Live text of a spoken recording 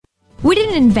We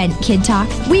didn't invent Kid Talk,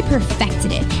 we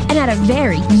perfected it, and at a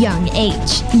very young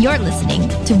age. You're listening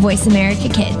to Voice America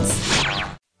Kids.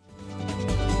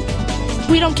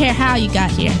 We don't care how you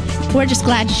got here. We're just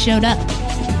glad you showed up.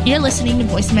 You're listening to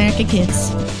Voice America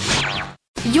Kids.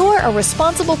 You're a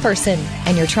responsible person,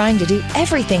 and you're trying to do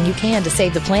everything you can to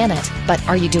save the planet. But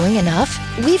are you doing enough?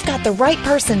 We've got the right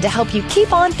person to help you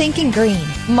keep on thinking green.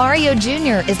 Mario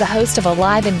Jr. is the host of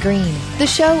Alive and Green. The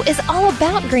show is all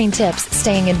about green tips,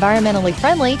 staying environmentally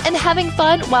friendly, and having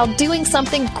fun while doing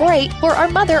something great for our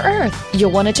Mother Earth. You'll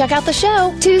want to check out the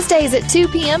show Tuesdays at 2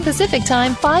 p.m. Pacific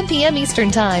Time, 5 p.m. Eastern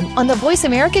Time on the Voice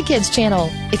America Kids channel.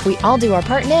 If we all do our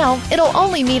part now, it'll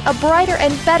only mean a brighter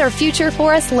and better future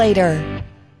for us later.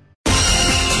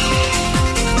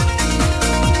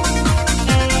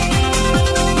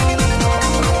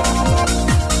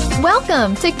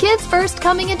 Welcome to Kids First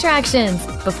Coming Attractions.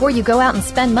 Before you go out and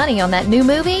spend money on that new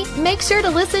movie, make sure to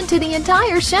listen to the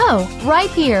entire show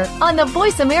right here on the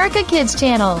Voice America Kids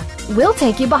channel. We'll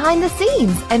take you behind the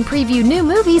scenes and preview new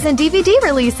movies and DVD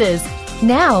releases.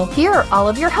 Now, here are all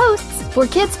of your hosts for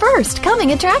Kids First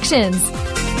Coming Attractions.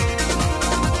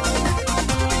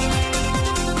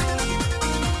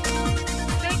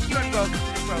 Thank you and welcome to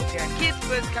the program, Kids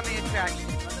First Coming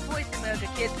Attractions on the Voice America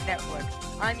Kids Network.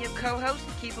 I'm your co-host,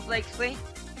 Keefer Blakeslee.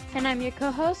 And I'm your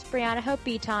co-host, Brianna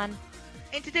Beaton.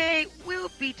 And today,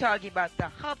 we'll be talking about the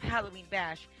Hub Halloween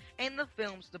Bash and the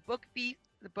films The Book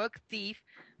Thief,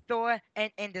 Thor,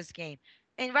 and Ender's Game.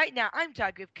 And right now, I'm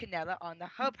talking with Canela on the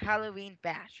Hub Halloween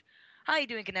Bash. How are you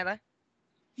doing, Canela?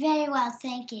 Very well,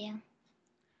 thank you.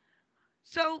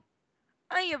 So,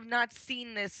 I have not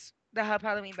seen the Hub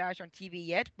Halloween Bash on TV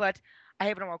yet, but I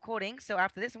have it on recording, so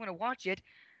after this, I'm going to watch it.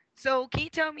 So, can you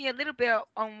tell me a little bit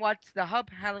on what the Hub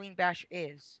Halloween Bash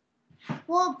is?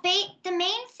 Well, the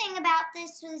main thing about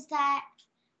this was that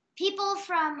people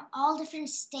from all different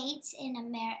states in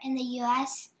the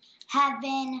U.S. have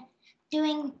been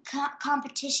doing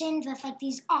competitions with like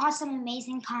these awesome,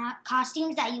 amazing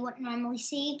costumes that you wouldn't normally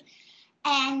see,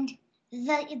 and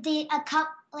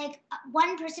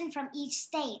one person from each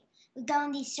state would go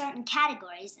in these certain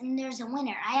categories, and there's a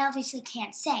winner. I obviously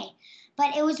can't say,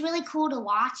 but it was really cool to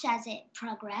watch as it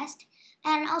progressed.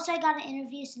 And also I got to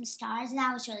interview some stars, and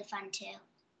that was really fun too.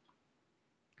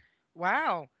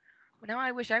 Wow. Well, now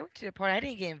I wish I went to the party. I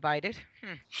didn't get invited.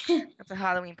 That's a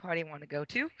Halloween party I want to go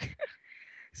to.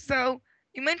 So,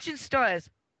 you mentioned stars.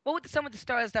 What were some of the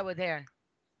stars that were there?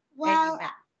 Well,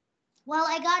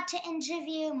 I got to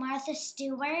interview Martha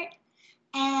Stewart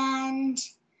and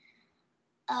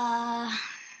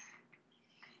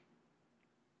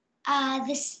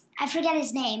I forget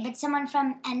his name, but someone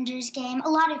from Ender's Game. A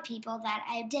lot of people that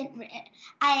I didn't.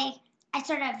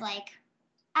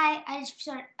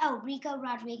 Rico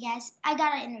Rodriguez. I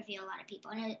got to interview a lot of people,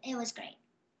 and it was great.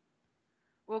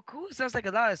 Well, cool. Sounds like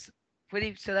a lot of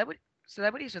pretty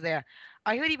celebrities were there.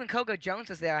 I heard even Coco Jones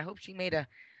was there. I hope she made a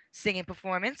singing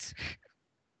performance.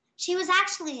 She was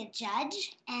actually a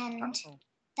judge, and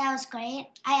that was great.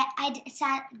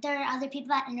 There are other people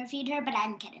that interviewed her, but I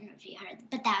didn't get to interview her.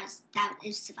 But that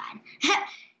was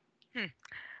fine.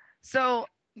 So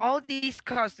all these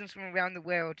costumes from around the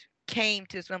world came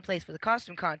to this one place for the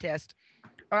costume contest.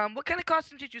 What kind of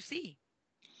costumes did you see?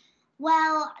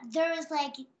 Well, there was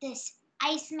like this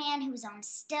Iceman who was on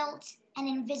stilts, an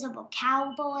invisible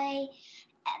cowboy.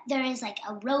 There is like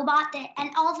a robot there,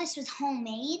 and all this was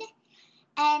homemade.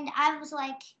 And I was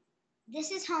like,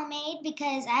 this is homemade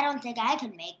because I don't think I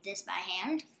could make this by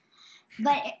hand.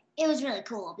 But it was really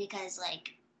cool because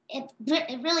like it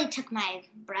really took my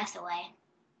breath away.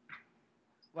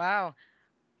 Wow.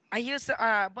 I used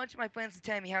a bunch of my friends to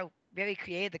tell me how very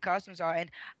creative the costumes are, and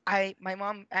my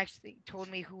mom actually told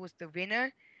me who was the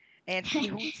winner, and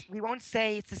we won't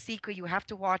say it's a secret. You have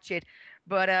to watch it,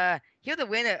 but here the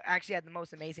winner actually had the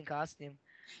most amazing costume.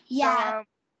 Yeah. So,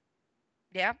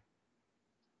 yeah.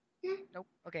 Nope.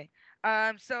 Okay.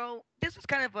 So this was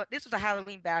a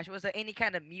Halloween bash. Was there any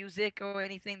kind of music or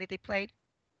anything that they played?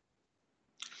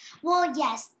 Well,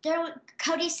 yes.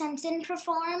 Cody Simpson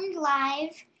performed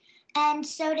live, and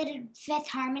so did Fifth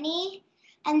Harmony.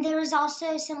 And there was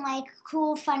also some like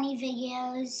cool, funny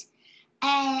videos,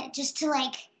 and just to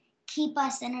like keep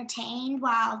us entertained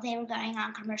while they were going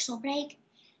on commercial break.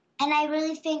 And I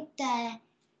really think the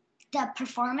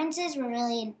performances were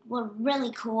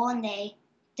really cool, and they're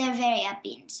very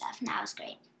upbeat and stuff, and that was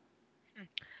great.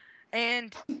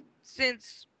 And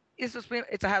since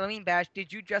it's a Halloween bash,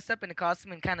 did you dress up in a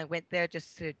costume and kind of went there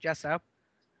just to dress up?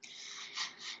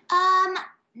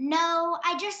 No,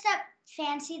 I dressed up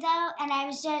fancy though, and I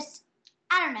was just,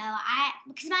 I don't know,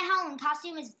 because my Halloween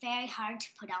costume is very hard to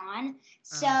put on,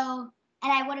 so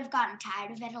and I would have gotten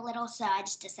tired of it a little, so I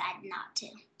just decided not to.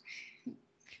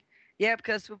 Yeah,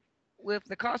 because with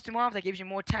the costume off, that gives you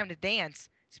more time to dance.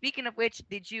 Speaking of which,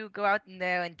 did you go out in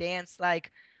there and dance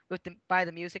like with the by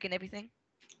the music and everything?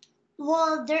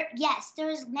 Well, there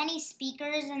was many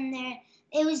speakers, and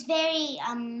it was very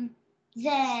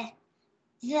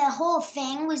the whole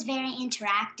thing was very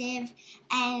interactive,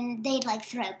 and they'd like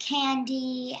throw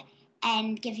candy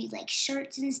and give you like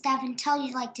shirts and stuff and tell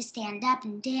you like to stand up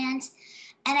and dance.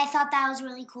 And I thought that was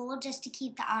really cool just to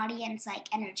keep the audience like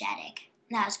energetic.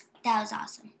 That was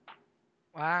awesome.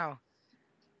 Wow,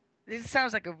 this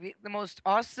sounds like the most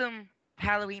awesome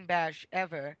Halloween bash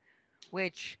ever,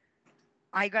 which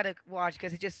I gotta watch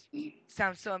because it just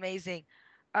sounds so amazing.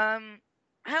 Um,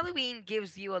 Halloween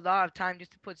gives you a lot of time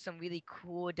just to put some really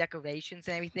cool decorations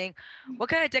and everything. What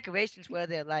kind of decorations were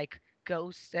there? Like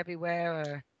ghosts everywhere,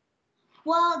 or?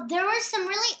 Well, there were some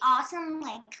really awesome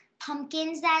like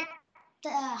pumpkins that the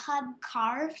hub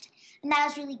carved, and that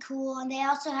was really cool. And they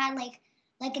also had like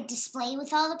a display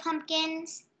with all the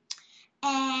pumpkins,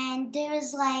 and there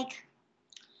was like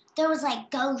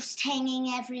ghosts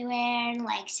hanging everywhere, and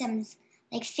like some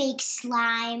like fake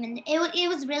slime, and it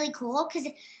was really cool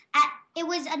because it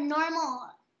was a normal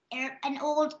an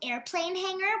old airplane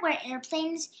hangar where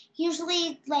airplanes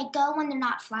usually like go when they're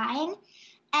not flying,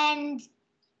 and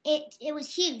it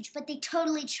was huge, but they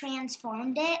totally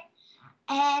transformed it,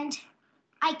 and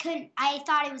I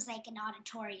thought it was like an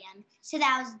auditorium, so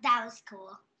that was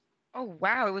cool. Oh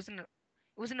wow, it was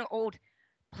an old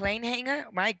plane hangar.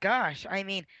 My gosh, I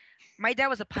mean, my dad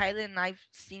was a pilot, and I've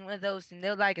seen one of those, and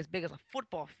they're like as big as a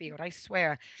football field. I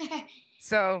swear.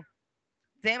 So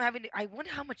them having, I wonder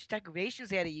how much decorations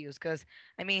they had to use, because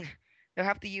I mean, they'll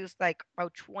have to use like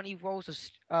about 20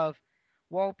 rolls of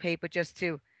wallpaper just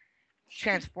to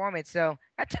transform it. So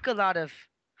that took a lot of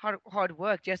hard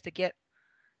work just to get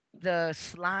the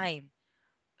slime.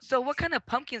 So what kind of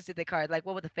pumpkins did they carve? Like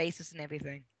what were the faces and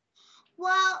everything?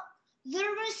 Well, there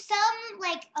were some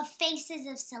like of faces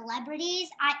of celebrities.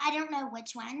 I don't know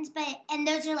which ones, but and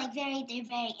those are like they're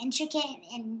very intricate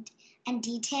and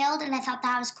detailed, and I thought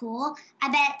that was cool. I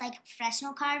bet like a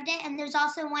professional carved it. And there's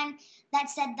also one that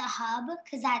said the Hub,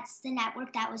 because that's the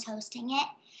network that was hosting it.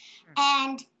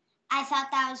 And I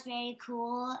thought that was very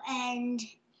cool, and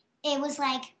it was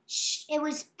like it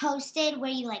was posted where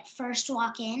you like first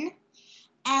walk in,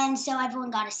 and so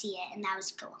everyone got to see it, and that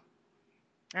was cool.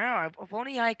 Oh, if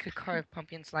only I could carve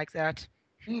pumpkins like that.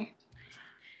 Mm.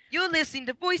 You're listening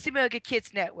to Voice America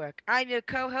Kids Network. I'm your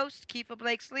co-host, Keefer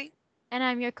Blakeslee. And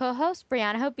I'm your co-host,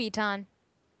 Brianna Beaton.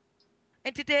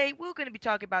 And today we're going to be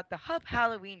talking about the Hub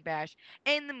Halloween Bash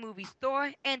and the movies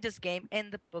Thor, Ender's Game,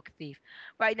 and The Book Thief.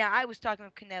 Right now, I was talking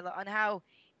with Canela on how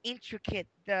intricate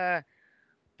the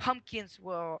pumpkins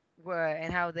were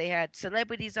and how they had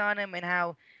celebrities on them and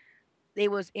how they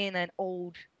was in an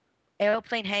old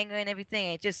airplane hangar and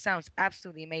everything. It just sounds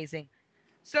absolutely amazing.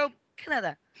 So,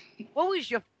 Canela, what was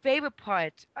your favorite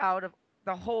part out of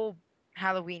the whole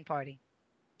Halloween party?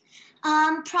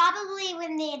 Probably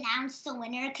when they announced the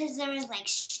winner, because there was like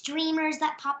streamers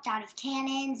that popped out of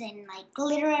cannons and like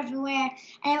glitter everywhere,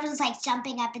 and everyone's like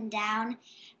jumping up and down,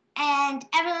 and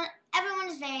everyone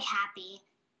was very happy.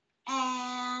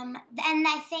 And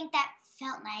I think that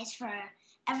felt nice for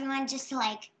everyone just to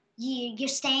like you're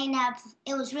staying up.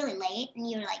 It was really late, and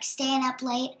you were like staying up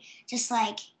late, just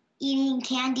like eating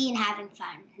candy and having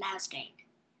fun. That was great.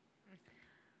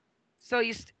 So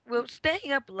we're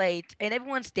staying up late and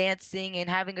everyone's dancing and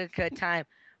having a good time.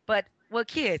 But we're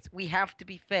kids. We have to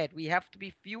be fed. We have to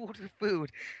be fueled with food.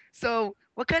 So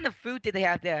what kind of food did they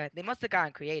have there? They must have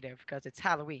gotten creative because it's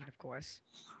Halloween, of course.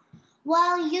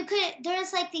 Well,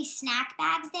 there's like these snack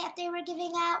bags that they were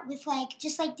giving out with like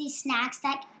just like these snacks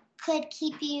that could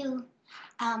keep you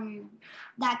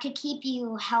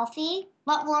healthy.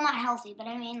 Well, not healthy, but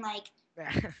I mean like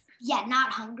yeah,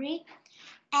 not hungry.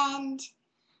 And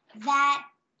that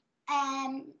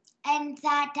and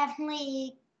that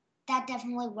definitely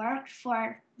worked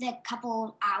for the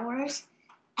couple hours.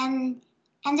 And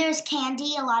there's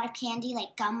candy, a lot of candy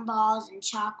like gumballs and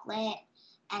chocolate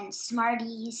and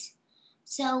Smarties.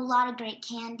 So a lot of great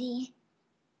candy.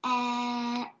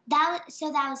 And that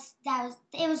was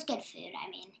it was good food. I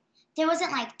mean, there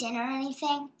wasn't like dinner or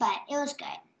anything, but it was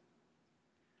good.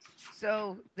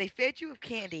 So they fed you with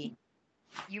candy.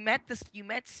 You met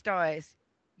stars.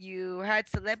 You had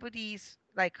celebrities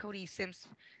like Cody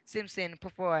Simpson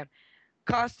perform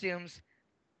costumes.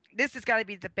 This has got to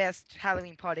be the best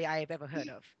Halloween party I have ever heard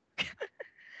of.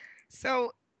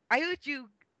 So I heard you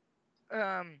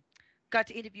got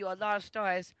to interview a lot of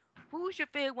stars. Who was your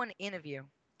favorite one to interview?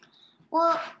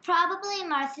 Well, probably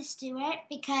Martha Stewart,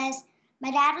 because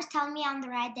my dad was telling me on the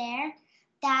ride there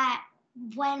that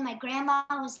when my grandma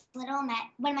was little,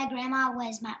 when my grandma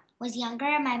was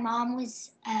younger, my mom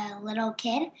was a little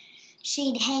kid,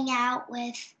 she'd hang out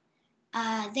with,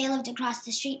 they lived across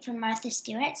the street from Martha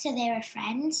Stewart, so they were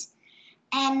friends.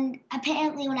 And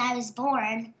apparently when I was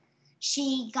born,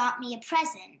 she got me a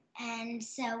present. And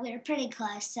so we were pretty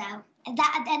close. So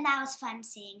that was fun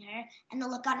seeing her. And the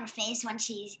look on her face when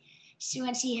she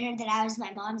heard that I was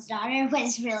my mom's daughter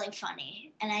was really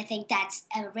funny. And I think that's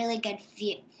a really good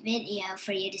video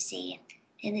for you to see.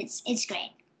 And it's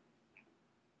great.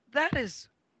 That is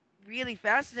really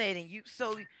fascinating. You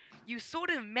sort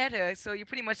of met her, so you're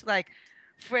pretty much like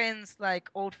friends, like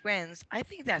old friends. I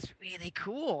think that's really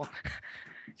cool.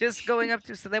 Just going up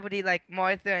to a celebrity like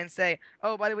Martha and say,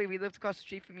 "Oh, by the way, we lived across the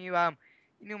street from you. You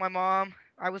knew my mom.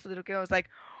 I was a little girl." I was like,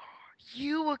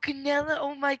 "You were Canela?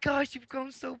 Oh my gosh, you've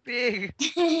grown so big."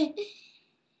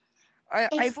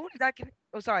 I've only that can.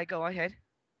 Oh, sorry. Go ahead.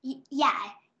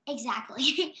 Yeah,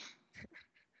 exactly.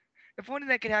 If only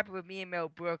that could happen with me and Mel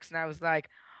Brooks, and I was like,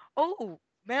 "Oh,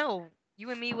 Mel, you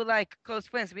and me were like close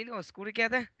friends. We go to school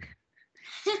together."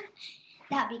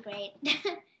 That'd be great.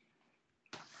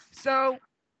 So,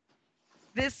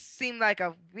 this seemed like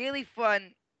a really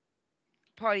fun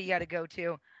party you got to go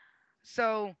to.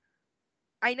 So,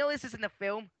 I know this isn't a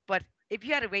film, but if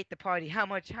you had to rate the party, how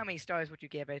many stars would you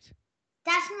give it?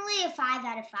 Definitely a 5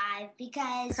 out of 5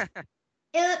 because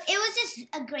it was just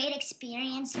a great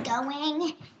experience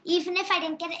going. Even if I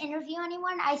didn't get to interview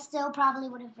anyone, I still probably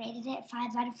would have rated it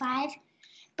 5 out of 5.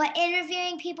 But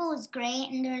interviewing people was great,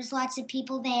 and there was lots of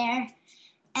people there,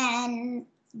 and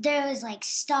there was like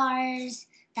stars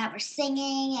that were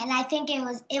singing, and I think it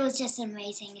was just an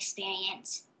amazing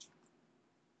experience.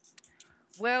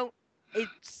 Well, it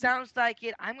sounds like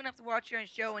it. I'm gonna have to watch your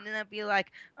show, and then I'll be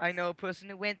like, I know a person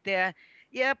who went there.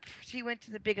 Yep, she went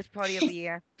to the biggest party of the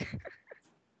year.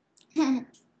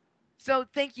 So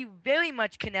thank you very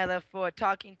much, Canela, for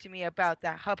talking to me about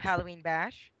the Hub Halloween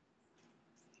Bash.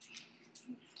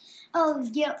 Oh,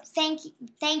 thank you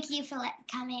for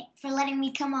letting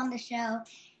me come on the show.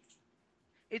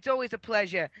 It's always a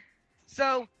pleasure.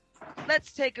 So,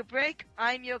 let's take a break.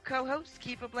 I'm your co-host,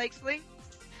 Keefer Blakeslee.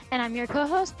 And I'm your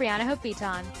co-host, Brianna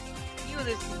Beaton. You're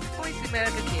listening to Voice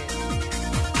America Kids.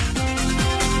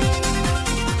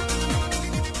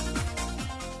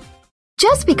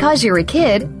 Just because you're a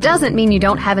kid doesn't mean you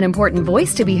don't have an important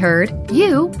voice to be heard.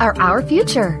 You are our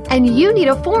future, and you need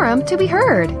a forum to be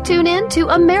heard. Tune in to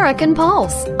American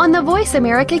Pulse on the Voice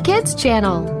America Kids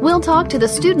channel. We'll talk to the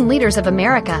student leaders of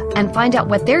America and find out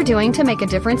what they're doing to make a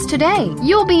difference today.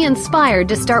 You'll be inspired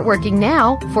to start working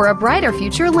now for a brighter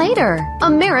future later.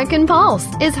 American Pulse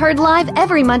is heard live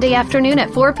every Monday afternoon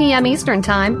at 4 p.m. Eastern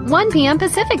Time, 1 p.m.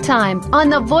 Pacific Time on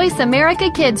the Voice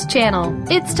America Kids channel.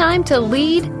 It's time to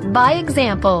lead by example.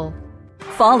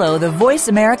 Follow the Voice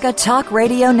America Talk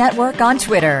Radio Network on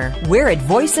Twitter. We're at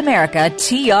Voice America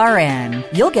TRN.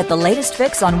 You'll get the latest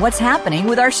fix on what's happening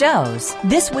with our shows,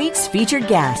 this week's featured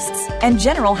guests, and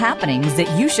general happenings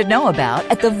that you should know about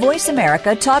at the Voice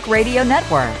America Talk Radio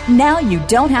Network. Now you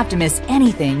don't have to miss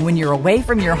anything when you're away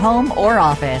from your home or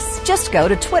office. Just go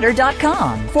to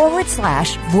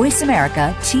twitter.com/Voice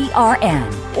America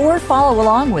TRN or follow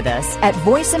along with us at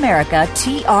Voice America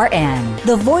TRN,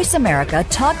 the Voice America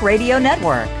Talk Radio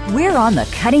Network. We're on the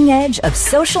cutting edge of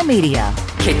social media.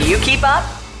 Can you keep up?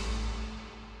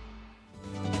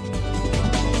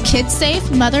 Kids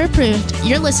safe, mother approved.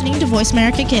 You're listening to Voice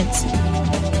America Kids.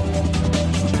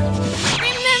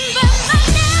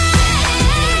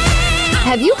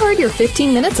 Have you heard your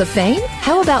 15 minutes of fame?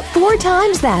 How about 4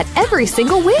 times that every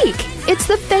single week? It's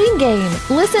the Fame Game.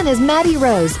 Listen as Maddie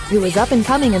Rose, who is up and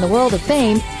coming in the world of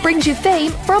fame, brings you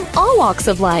fame from all walks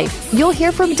of life. You'll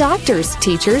hear from doctors,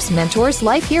 teachers, mentors,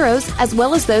 life heroes, as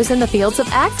well as those in the fields of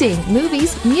acting,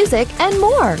 movies, music, and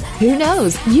more. Who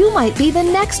knows? You might be the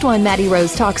next one Maddie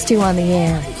Rose talks to on the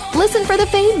air. Listen for the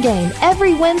Fame Game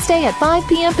every Wednesday at 5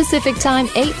 p.m. Pacific Time,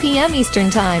 8 p.m.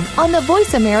 Eastern Time on the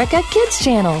Voice America Kids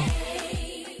channel.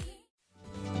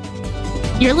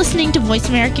 You're listening to Voice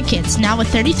America Kids, now with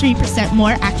 33%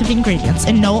 more active ingredients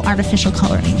and no artificial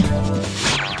coloring.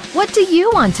 What do you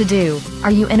want to do?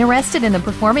 Are you interested in the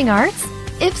performing arts?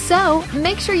 If so,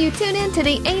 make sure you tune in to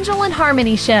the Angel and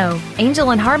Harmony Show.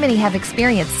 Angel and Harmony have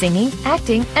experience singing,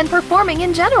 acting, and performing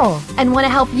in general, and want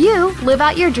to help you live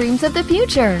out your dreams of the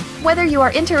future. Whether you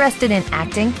are interested in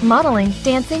acting, modeling,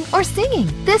 dancing, or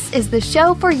singing, this is the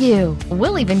show for you.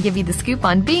 We'll even give you the scoop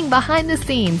on being behind the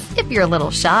scenes if you're a little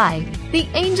shy. The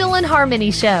Angel and Harmony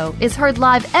Show is heard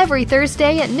live every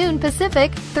Thursday at noon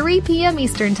Pacific, 3 p.m.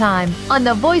 Eastern Time on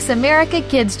the Voice America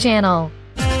Kids channel.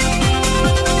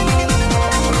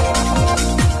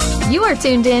 You're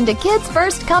tuned in to Kids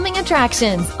First Coming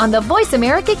Attractions on the Voice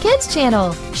America Kids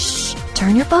channel. Shh,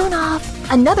 turn your phone off.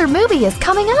 Another movie is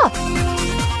coming up.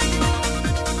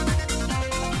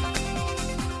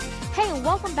 Hey,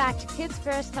 welcome back to Kids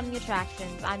First Coming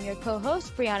Attractions. I'm your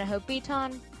co-host, Brianna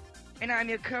Beaton. And I'm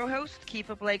your co-host,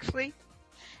 Keefer Blakeslee.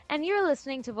 And you're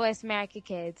listening to Voice America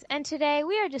Kids. And today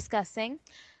we are discussing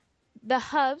the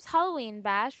Hub's Halloween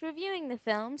Bash, reviewing the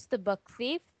films The Book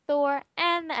Thief, Thor,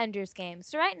 and The Ender's Game.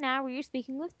 So right now we're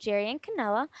speaking with Gerry and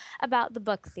Canela about The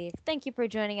Book Thief. Thank you for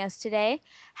joining us today.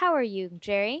 How are you,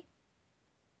 Gerry?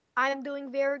 I'm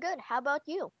doing very good. How about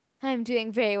you? I'm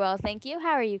doing very well, thank you.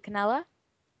 How are you, Canela?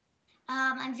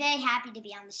 I'm very happy to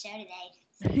be on the show today.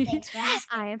 So thanks for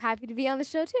asking. I am happy to be on the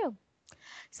show too.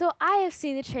 So I have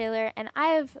seen the trailer and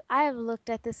I have looked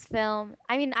at this film.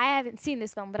 I mean, I haven't seen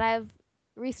this film, but I have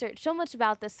researched so much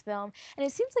about this film, and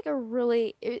it seems like a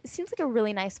really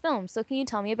nice film. So can you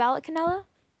tell me about it, Canela?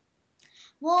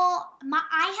 Well,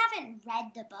 I haven't read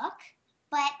the book,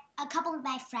 but a couple of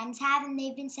my friends have, and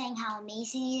they've been saying how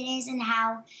amazing it is and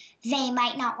how they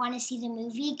might not want to see the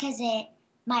movie because it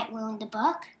might ruin the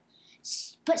book.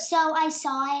 But so I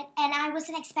saw it, and I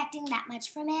wasn't expecting that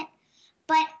much from it.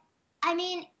 But I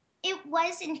mean, it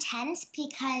was intense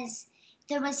because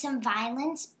there was some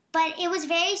violence, but it was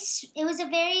a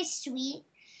very sweet,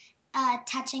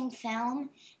 touching film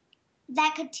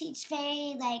that could teach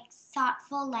very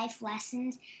thoughtful life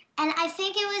lessons. And I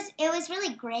think it was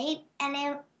really great, and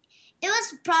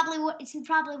it's probably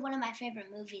one of my favorite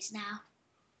movies now.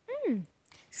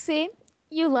 See,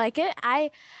 you like it.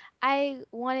 I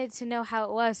wanted to know how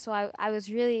it was, so I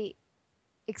was really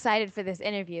excited for this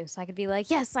interview, so I could be like,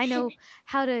 yes, I know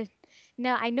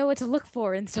I know what to look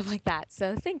for and stuff like that.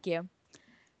 So thank you.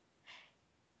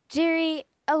 Gerry,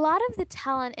 a lot of the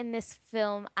talent in this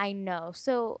film I know.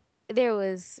 So there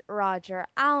was Roger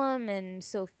Allam and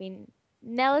Sophie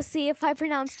Nellisy, if I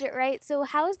pronounced it right. So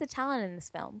how is the talent in this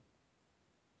film?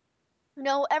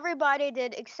 No, everybody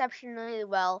did exceptionally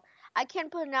well. I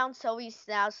can't pronounce Zoe's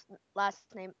last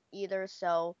name either,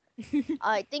 so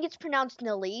I think it's pronounced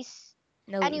Nelise.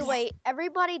 Anyway,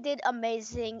 everybody did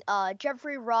amazing.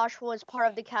 Jeffrey Roche was part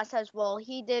of the cast as well.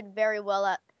 He did very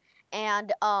well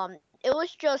and it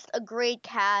was just a great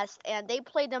cast, and they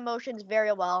played the emotions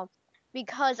very well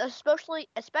because especially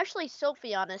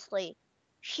Sophie, honestly,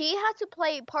 she had to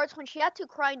play parts when she had to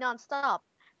cry nonstop.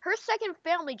 Her second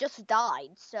family just died,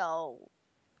 so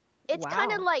it's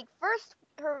kind of like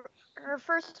her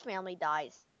first family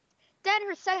dies, then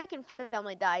her second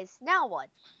family dies. Now what?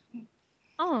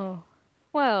 Oh,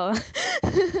 well.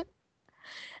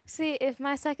 See, if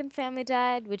my second family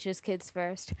died, which is kids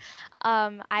first,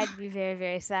 I'd be very,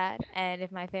 very sad. And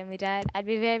if my family died, I'd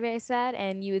be very, very sad.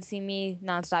 And you would see me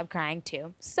nonstop crying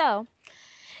too. So,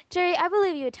 Gerry, I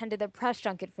believe you attended the press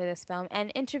junket for this film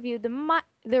and interviewed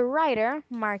the writer,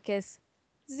 Marcus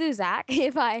Zuzak,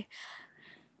 if I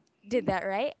did that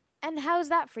right. And how's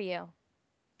that for you?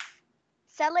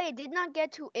 Sadly, I did not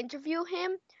get to interview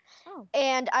him. Oh.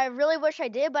 And I really wish I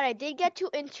did, but I did get to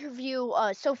interview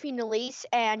Sophie Nelise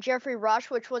and Jeffrey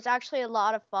Rush, which was actually a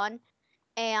lot of fun.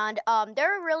 And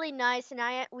they're really nice,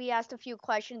 and we asked a few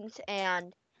questions,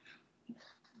 and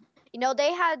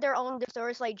they had their own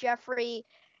stories. Like Jeffrey,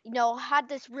 had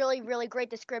this really, really great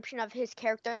description of his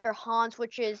character Hans,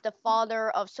 which is the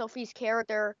father of Sophie's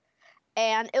character,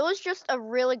 and it was just a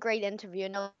really great interview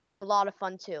and a lot of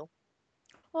fun too.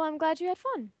 Well, I'm glad you had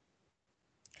fun.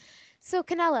 So,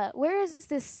 Canela, where is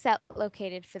this set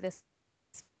located for this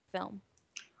film?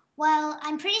 Well,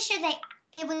 I'm pretty sure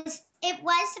it was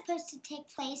supposed to take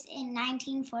place in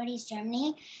 1940s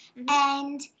Germany,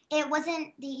 and it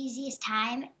wasn't the easiest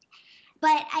time.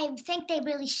 But I think they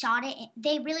really shot it.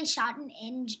 They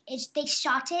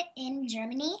shot it in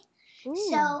Germany. Ooh.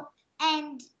 So,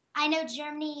 and I know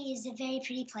Germany is a very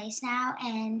pretty place now,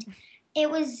 and it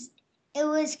was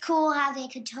cool how they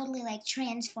could totally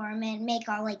transform it and make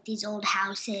all these old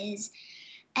houses.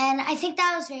 And I think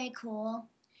that was very cool.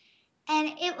 And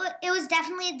it was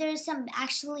definitely, there's some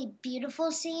actually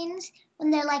beautiful scenes when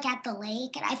they're at the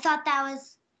lake. And I thought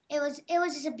it was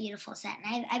just a beautiful set,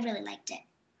 and I really liked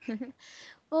it.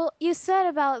 Well, you said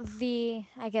about the,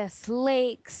 I guess,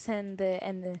 lakes and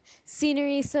the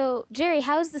scenery. So, Gerry,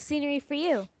 how's the scenery for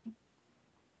you?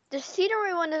 The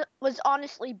scenery one was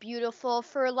honestly beautiful.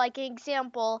 For an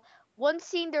example, one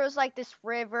scene there was this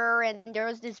river and there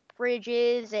was these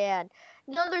bridges, and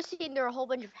another scene there were a whole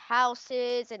bunch of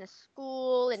houses and a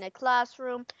school and a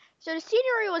classroom. So the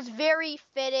scenery was very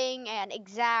fitting and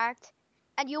exact,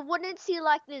 and you wouldn't see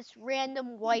this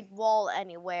random white wall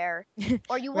anywhere,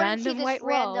 or you wouldn't see this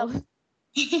random.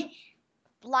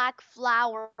 black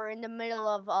flower in the middle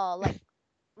of like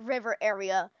river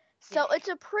area. So it's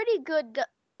a pretty good.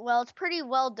 Well, it's pretty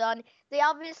well done. They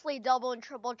obviously double and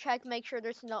triple check, make sure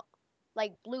there's no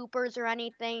like bloopers or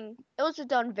anything. It was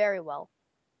done very well.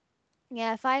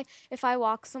 Yeah, if I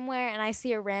walk somewhere and I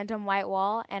see a random white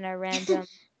wall and a random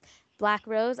black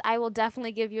rose, I will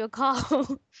definitely give you a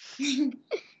call.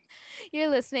 You're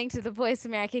listening to the Voice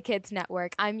America Kids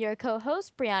Network. I'm your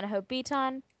co-host, Brianna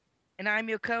Beaton. And I'm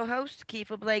your co-host,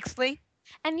 Keefer Blakeslee.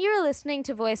 And you're listening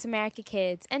to Voice America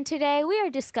Kids. And today we are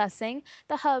discussing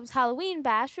the Hub's Halloween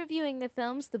Bash, reviewing the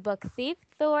films The Book Thief,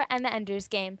 Thor, and The Ender's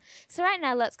Game. So right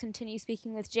now, let's continue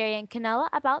speaking with Jerry and Canela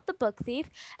about The Book Thief.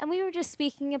 And we were just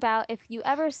speaking about if you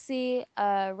ever see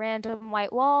a random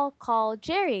white wall, call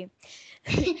Jerry.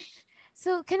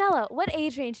 So, Canela, what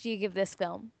age range do you give this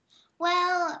film?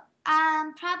 Well,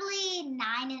 probably 9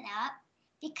 and up,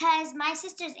 because my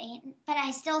sister's 8, but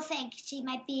I still think she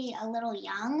might be a little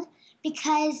young,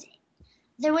 because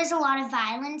there was a lot of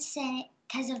violence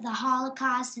because of the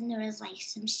Holocaust, and there was like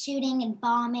some shooting and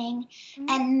bombing,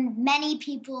 and many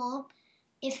people,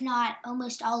 if not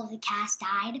almost all of the cast,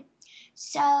 died.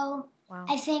 So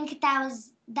I think that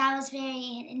was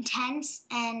very intense,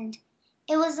 and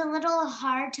it was a little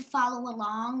hard to follow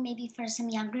along, maybe for some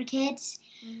younger kids.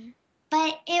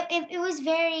 But it was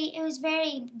very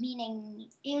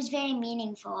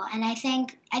meaningful, and I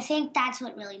think that's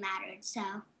what really mattered. So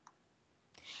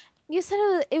you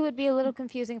said it would be a little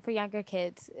confusing for younger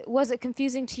kids. Was it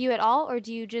confusing to you at all, or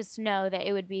do you just know that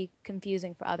it would be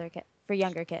confusing for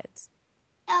younger kids?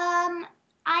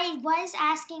 I was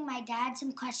asking my dad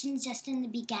some questions just in the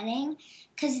beginning,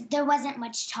 because there wasn't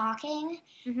much talking,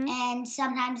 and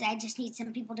sometimes I just need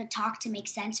some people to talk to make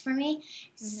sense for me.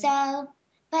 So.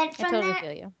 But from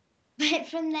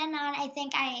from then on, I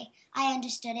think I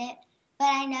understood it. But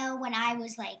I know when I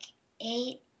was like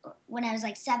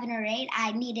 7 or 8,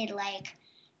 I needed like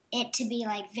it to be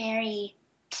like very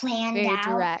planned very out.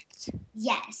 Direct.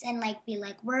 Yes, and like be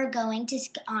like, we're going to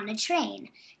on a train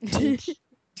to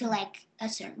like a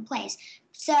certain place.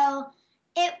 So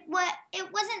it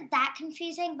wasn't that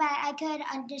confusing, but I could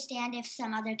understand if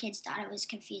some other kids thought it was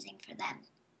confusing for them.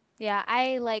 Yeah,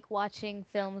 I like watching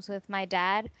films with my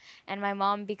dad and my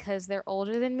mom because they're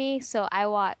older than me. So I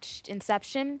watched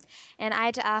Inception, and I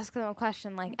had to ask them a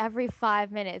question like every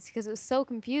 5 minutes because it was so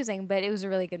confusing, but it was a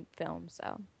really good film.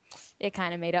 So it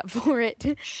kind of made up for it.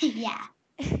 Yeah.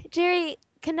 Jerry,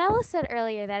 Canela said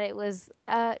earlier that it was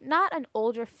not an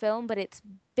older film, but it's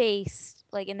based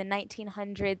like in the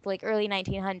 1900s, like early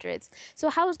 1900s. So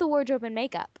how's the wardrobe and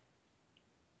makeup?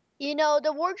 You know,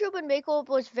 the wardrobe and makeup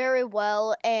was very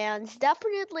well, and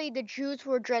definitely the Jews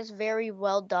were dressed very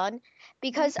well done,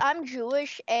 because I'm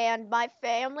Jewish, and my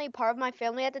family, part of my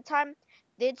family at the time,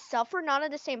 did suffer, not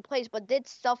in the same place, but did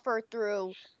suffer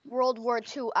through World War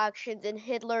II actions and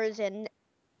Hitler's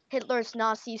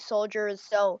Nazi soldiers.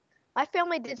 So my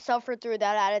family did suffer through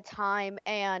that at a time,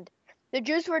 and the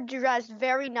Jews were dressed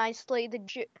very nicely.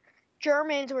 The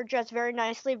Germans were dressed very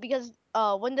nicely, because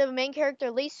when the main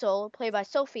character Liesel, played by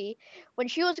Sophie, when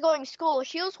she was going to school,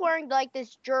 she was wearing like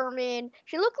this German.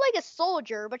 She looked like a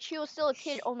soldier, but she was still a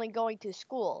kid only going to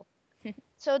school.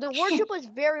 So the wardrobe was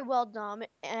very well done,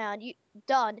 and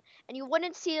you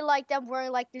wouldn't see like them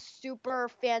wearing like this super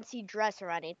fancy dress or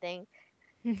anything.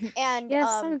 And yes,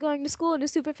 I'm going to school in a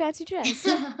super fancy dress.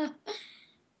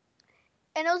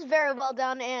 And it was very well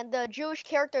done. And the Jewish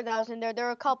character that was in there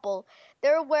were a couple. They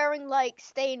were wearing like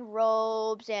stained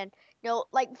robes and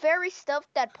like very stuff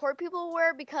that poor people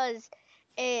wear, because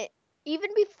even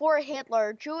before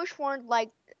Hitler, Jewish weren't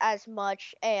like as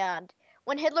much. And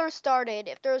when Hitler started,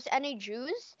 if there was any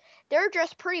Jews, they were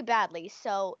dressed pretty badly.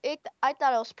 So I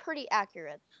thought it was pretty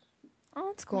accurate. Oh,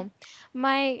 that's cool.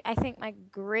 I think my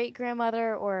great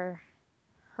grandmother or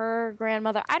her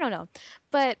grandmother, I don't know,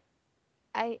 but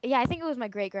I think it was my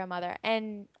great grandmother.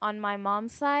 And on my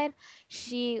mom's side,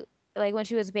 she, like when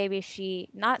she was a baby, she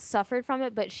not suffered from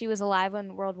it, but she was alive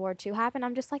when World War II happened.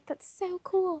 I'm just like, that's so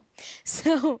cool.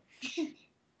 So,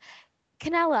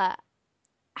 Canela,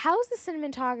 how's the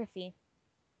cinematography?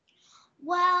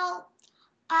 Well,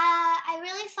 I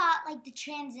really thought like the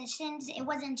transitions, it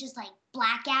wasn't just like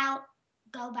blackout,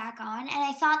 go back on, and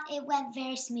I thought it went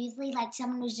very smoothly, like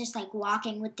someone was just like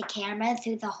walking with the camera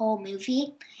through the whole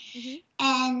movie.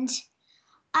 And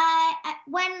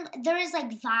when there was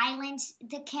like violence,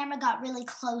 the camera got really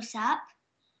close up,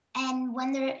 and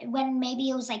when maybe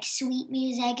it was like sweet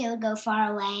music, it would go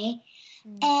far away.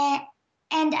 And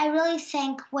I really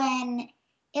think when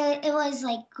it was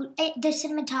like the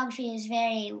cinematography is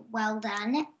very well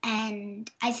done,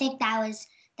 and I think that was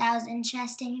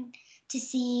interesting to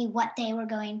see what they were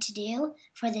going to do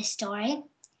for this story.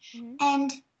 Mhm.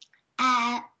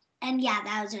 And yeah,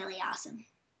 that was really awesome.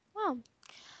 Wow.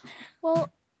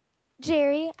 Well,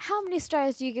 Jerry, how many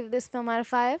stars do you give this film out of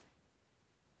 5?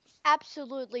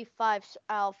 Absolutely 5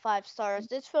 out of 5 stars.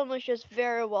 This film was just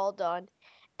very well done.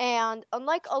 And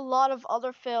unlike a lot of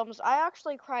other films, I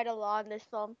actually cried a lot in this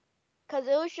film because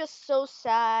it was just so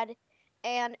sad.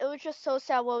 And it was just so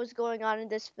sad what was going on in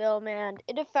this film, and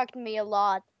it affected me a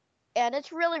lot. And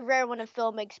it's really rare when a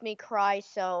film makes me cry,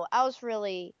 so I was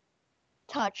really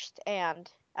touched, and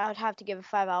I would have to give it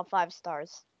 5 out of 5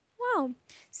 stars. Wow.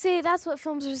 See, that's what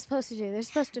films are supposed to do. They're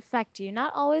supposed to affect you,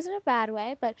 not always in a bad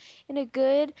way, but in a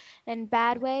good and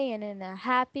bad way, and in a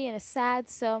happy and a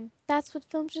sad. So that's what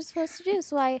films are supposed to do.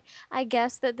 So I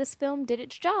guess that this film did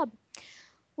its job.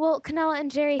 Well, Canela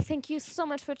and Jerry, thank you so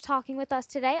much for talking with us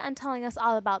today and telling us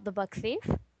all about The Book Thief.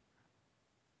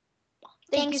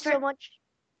 Thank you so much.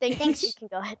 Thanks. You can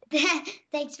go ahead.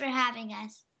 Thanks for having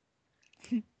us.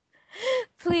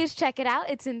 Please check it out.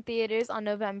 It's in theaters on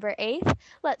November 8th.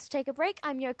 Let's take a break.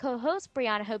 I'm your co-host,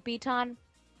 Brianna Beaton.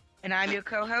 And I'm your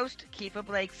co-host, Keefer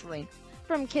Blakeslee.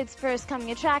 From Kids First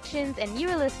Coming Attractions, and you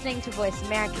are listening to Voice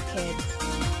America Kids.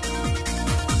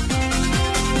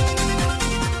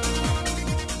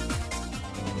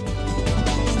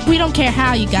 We don't care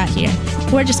how you got here.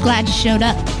 We're just glad you showed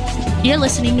up. You're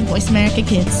listening to Voice America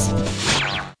Kids.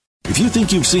 If you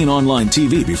think you've seen online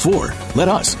TV before, let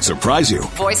us surprise you.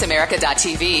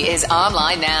 VoiceAmerica.tv is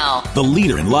online now. The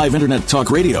leader in live internet talk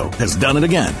radio has done it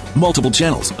again. Multiple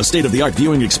channels, a state-of-the-art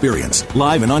viewing experience,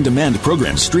 live and on-demand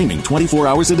programs streaming 24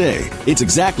 hours a day. It's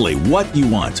exactly what you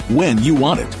want, when you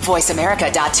want it.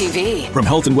 VoiceAmerica.tv. From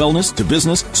health and wellness to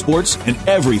business, sports, and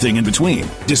everything in between.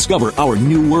 Discover our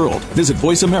new world. Visit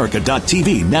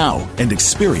VoiceAmerica.tv now and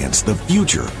experience the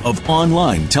future of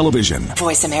online television.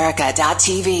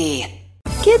 VoiceAmerica.tv.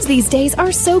 Kids these days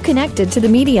are so connected to the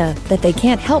media that they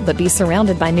can't help but be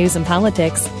surrounded by news and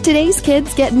politics. Today's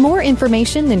kids get more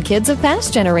information than kids of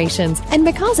past generations, and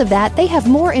because of that, they have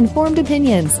more informed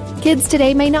opinions. Kids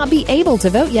today may not be able to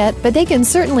vote yet, but they can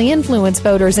certainly influence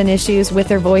voters and issues with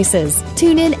their voices.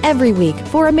 Tune in every week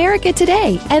for America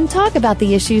Today and talk about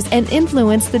the issues and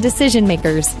influence the decision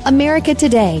makers. America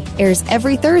Today airs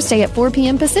every Thursday at 4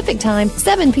 p.m. Pacific Time,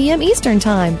 7 p.m. Eastern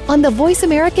Time on the Voice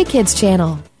America Kids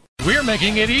channel. We're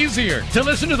making it easier to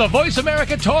listen to the Voice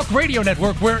America Talk Radio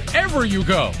Network wherever you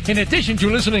go. In addition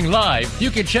to listening live, you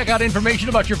can check out information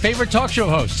about your favorite talk show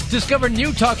hosts, discover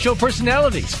new talk show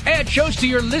personalities, add shows to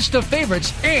your list of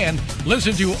favorites, and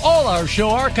listen to all our show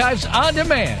archives on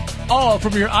demand. All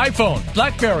from your iPhone,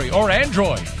 BlackBerry, or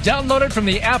Android. Download it from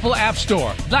the Apple App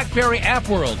Store, BlackBerry App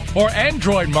World, or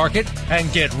Android Market,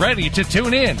 and get ready to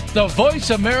tune in. The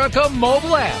Voice America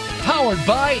mobile app, powered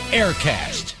by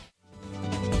Aircast.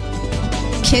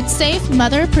 Kids safe,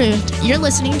 mother approved. You're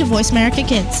listening to Voice America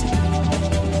Kids.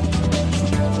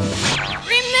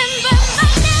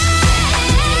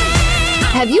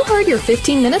 Have you heard your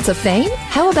 15 minutes of fame?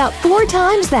 How about 4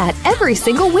 times that every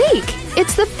single week?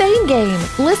 It's the Fame Game.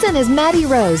 Listen as Maddie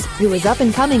Rose, who is up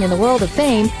and coming in the world of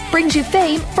fame, brings you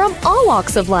fame from all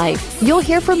walks of life. You'll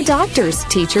hear from doctors,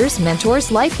 teachers,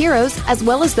 mentors, life heroes, as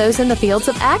well as those in the fields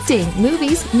of acting,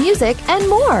 movies, music, and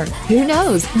more. Who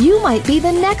knows? You might be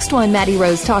the next one Maddie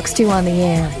Rose talks to on the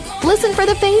air. Listen for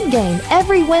the Fame Game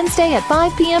every Wednesday at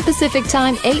 5 p.m. Pacific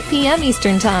Time, 8 p.m.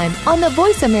 Eastern Time on the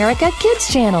Voice America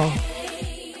Kids channel.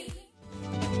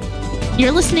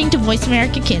 You're listening to Voice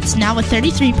America Kids, now with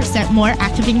 33% more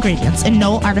active ingredients and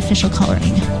no artificial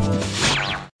coloring.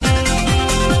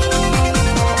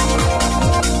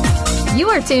 You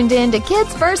are tuned in to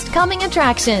Kids First Coming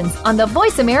Attractions on the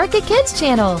Voice America Kids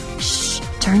channel. Shh,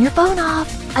 turn your phone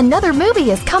off. Another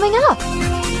movie is coming up.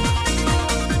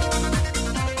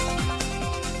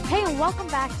 Hey, and welcome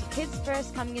back to Kids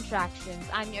First Coming Attractions.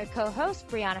 I'm your co-host,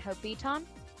 Brianna Beaton.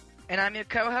 And I'm your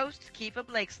co-host, Keefer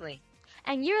Blakeslee.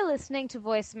 And you're listening to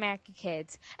Voice America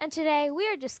Kids. And today we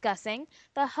are discussing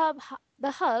the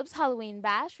Hub's Halloween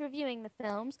Bash, reviewing the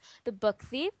films The Book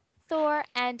Thief, Thor,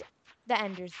 and The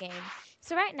Ender's Game.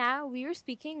 So right now we are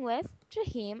speaking with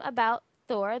Jaheem about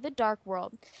Thor, The Dark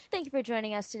World. Thank you for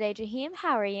joining us today, Jaheem.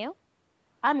 How are you?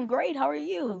 I'm great. How are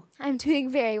you? I'm doing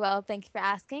very well. Thank you for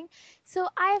asking. So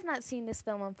I have not seen this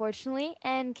film, unfortunately.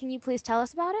 And can you please tell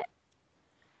us about it?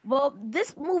 Well,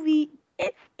 this movie,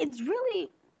 it's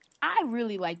really... I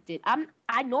really liked it.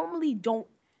 I normally don't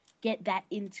get that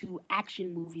into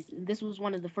action movies. This was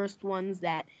one of the first ones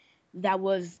that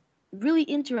was really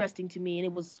interesting to me, and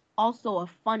it was also a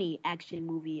funny action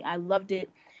movie. I loved it.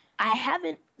 I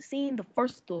haven't seen the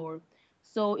first Thor,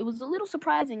 So it was a little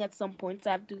surprising at some points.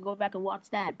 I have to go back and watch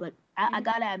that. But I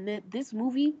gotta admit, this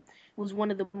movie was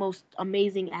one of the most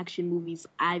amazing action movies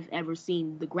I've ever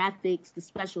seen. The graphics, the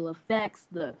special effects,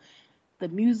 the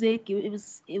music, it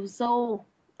was so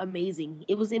amazing.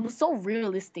 It was so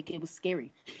realistic. It was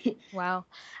scary. Wow.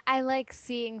 I like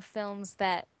seeing films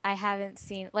that I haven't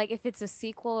seen. Like if it's a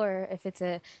sequel or if it's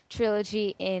a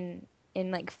trilogy in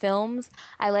like films,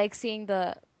 I like seeing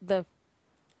the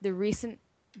recent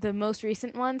the most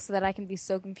recent one so that I can be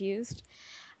so confused.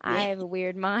 I have a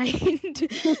weird mind.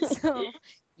 So,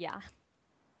 yeah.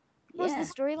 Was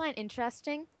the storyline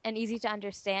interesting and easy to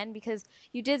understand? Because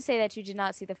you did say that you did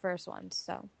not see the first one,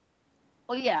 so.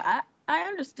 Oh yeah, I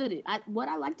understood it. What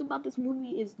I liked about this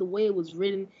movie is the way it was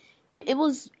written. It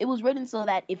was written so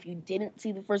that if you didn't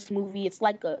see the first movie, it's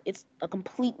a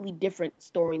completely different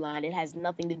storyline. It has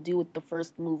nothing to do with the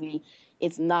first movie.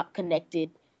 It's not connected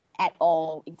at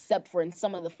all, except for in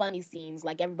some of the funny scenes.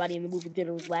 Like everybody in the movie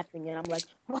theater was laughing, and I'm like,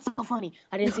 "What's so funny?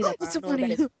 I didn't see that. What's so I don't know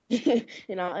funny?" what that is."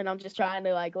 And I'm just trying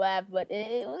to like laugh, but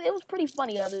it was pretty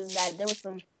funny. Other than that, there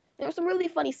were some really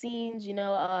funny scenes. It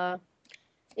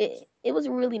was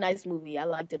a really nice movie. I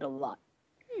liked it a lot.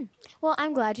 Well,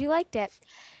 I'm glad you liked it.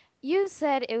 You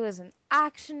said it was an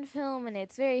action film and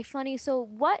it's very funny. So,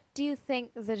 what do you think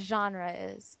the genre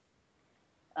is?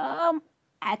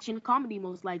 Action comedy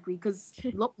most likely, because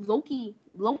Loki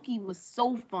was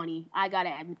so funny. I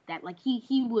gotta admit that. Like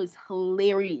he was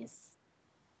hilarious.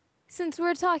 Since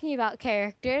we're talking about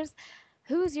characters,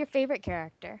 who's your favorite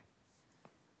character?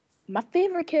 My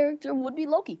favorite character would be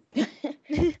Loki.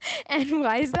 And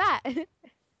why is that?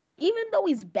 Even though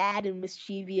he's bad and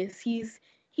mischievous, he's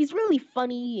really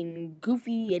funny and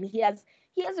goofy, and he has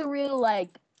a real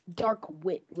like dark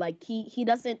wit. Like he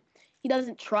doesn't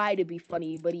try to be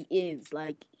funny, but he is.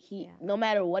 Like no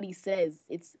matter what he says,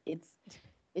 it's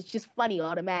just funny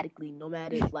automatically, no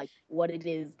matter like what it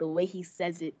is, the way he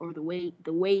says it or the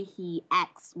way he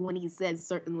acts when he says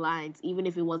certain lines. Even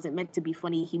if it wasn't meant to be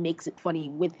funny, he makes it funny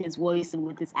with his voice and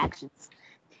with his actions.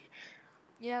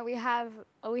 Yeah, we have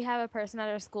a person at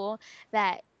our school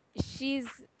that she's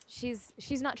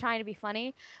not trying to be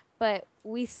funny, but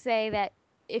we say that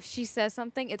if she says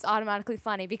something, it's automatically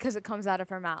funny because it comes out of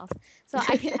her mouth. So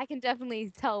I can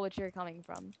definitely tell what you're coming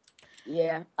from.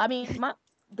 Yeah, I mean,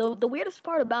 the weirdest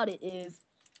part about it is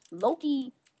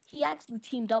Loki. He actually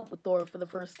teamed up with Thor for the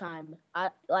first time.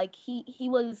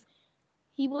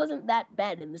 He wasn't that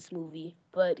bad in this movie,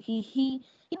 but he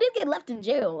did get left in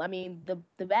jail. I mean,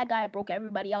 the bad guy broke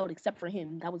everybody out except for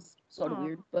him. That was sort of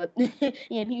weird, but yeah,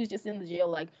 and he was just in the jail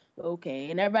like, okay,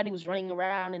 and everybody was running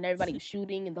around and everybody was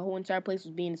shooting and the whole entire place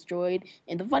was being destroyed.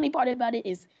 And the funny part about it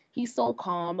is he's so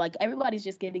calm, like everybody's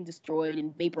just getting destroyed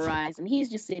and vaporized, and he's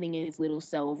just sitting in his little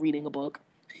cell reading a book.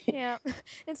 Yeah,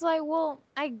 it's like, well,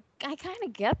 I kind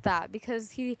of get that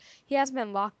because he hasn't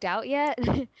been locked out yet,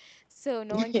 so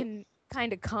no one can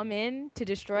kind of come in to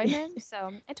destroy him.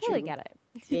 So I totally get it.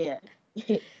 Yeah.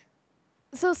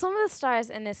 So some of the stars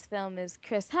in this film is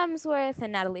Chris Hemsworth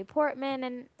and Natalie Portman,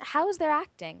 and how is their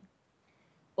acting?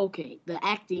 Okay, the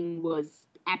acting was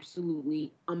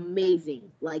absolutely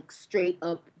amazing. Like straight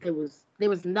up, there was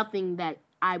nothing that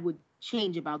I would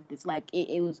change about this. Like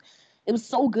it was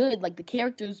so good. Like the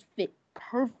characters fit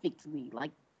perfectly,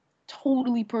 like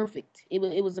totally perfect.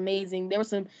 It was amazing. There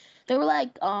were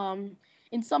like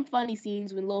in some funny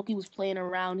scenes when Loki was playing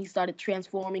around, he started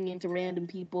transforming into random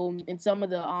people, and some of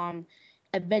the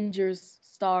Avengers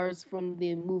stars from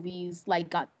the movies like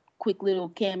got quick little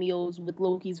cameos with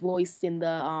Loki's voice in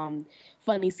the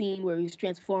funny scene where he's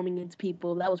transforming into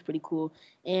people. That was pretty cool.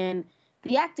 And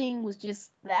the acting was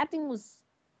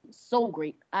so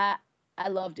great. I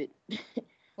loved it.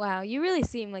 Wow, you really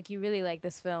seem like you really like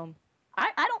this film.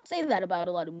 I don't say that about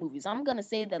a lot of movies. I'm gonna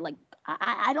say that like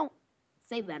I don't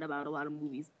say that about a lot of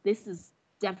movies. This is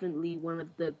definitely one of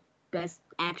the best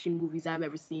action movies I've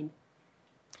ever seen.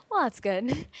 Well, that's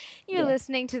good. You're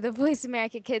listening to the Voice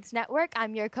America Kids Network.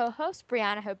 I'm your co-host,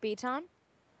 Brianna Beaton.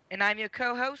 And I'm your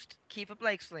co-host, Keefer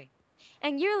Blakeslee.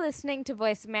 And you're listening to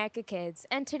Voice America Kids.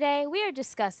 And today we are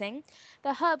discussing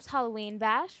the Hub's Halloween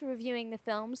Bash, reviewing the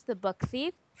films The Book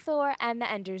Thief, Thor, and The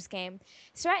Ender's Game.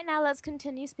 So right now let's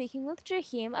continue speaking with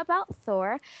Jaheem about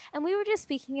Thor. And we were just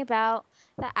speaking about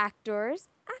the actors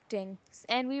acting.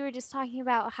 And we were just talking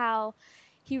about how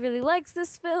he really likes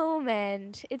this film,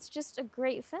 and it's just a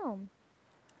great film.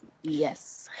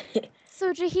 Yes.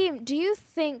 So, Jaheem, do you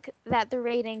think that the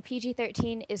rating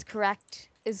PG-13 is correct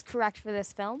for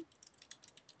this film?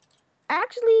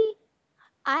 Actually,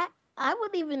 I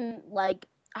would even like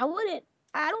I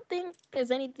don't think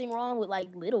there's anything wrong with like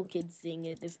little kids seeing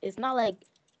it. It's not like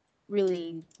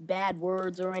really bad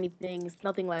words or anything. It's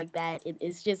nothing like that.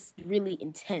 It's just really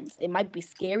intense. It might be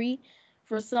scary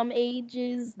for some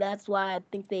ages. That's why I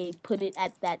think they put it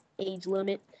at that age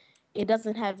limit. It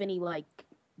doesn't have any like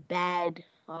bad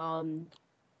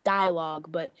dialogue,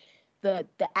 but the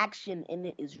action in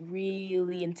it is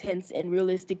really intense and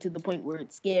realistic to the point where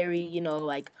it's scary.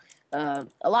 Like a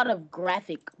lot of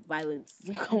graphic violence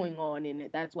going on in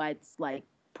it. That's why it's like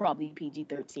probably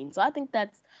PG-13. So I think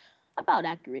that's about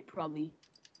accurate, probably.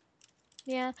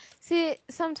 Yeah. See,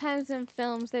 sometimes in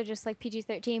films they're just like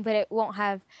PG-13, but it won't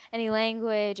have any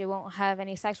language, it won't have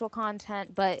any sexual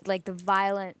content, but like the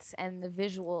violence and the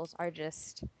visuals are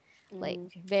just like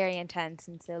very intense,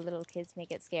 and so little kids may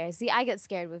get scared. See, I get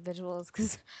scared with visuals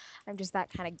because I'm just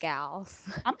that kind of gal.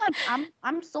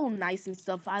 I'm so nice and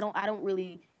stuff. I don't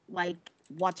really like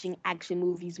watching action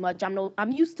movies much.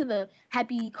 I'm used to the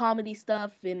happy comedy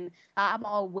stuff, and I'm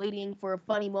all waiting for a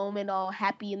funny moment, all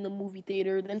happy in the movie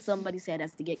theater. Then somebody's head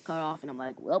has to get cut off, and I'm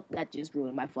like, well, that just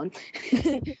ruined my fun.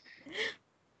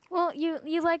 Well,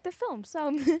 you like the film,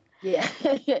 so yeah.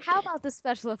 How about the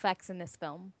special effects in this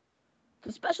film?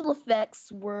 The special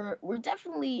effects were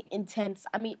definitely intense.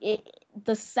 I mean,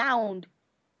 the sound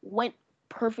went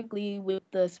perfectly with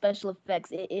the special effects.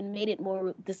 It made it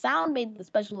more. The sound made the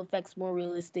special effects more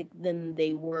realistic than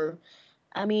they were.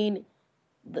 I mean,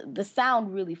 the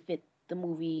sound really fit the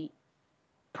movie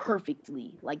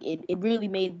perfectly. Like it really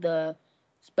made the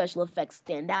special effects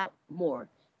stand out more.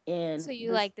 And so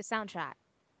you like the soundtrack?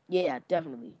 Yeah,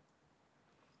 definitely.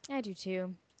 I do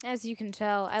too. As you can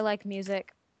tell, I like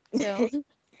music. So,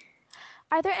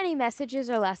 are there any messages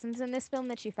or lessons in this film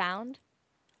that you found?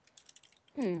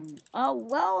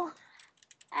 Well,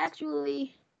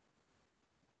 actually,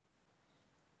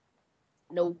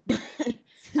 no.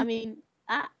 I mean,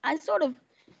 I sort of,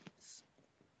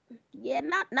 yeah,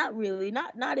 not really,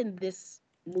 not in this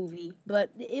movie, but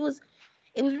it was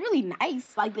really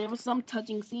nice. Like there were some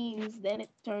touching scenes. Then it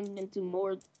turned into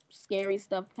more scary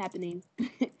stuff happening.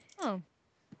 Oh.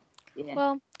 Yeah.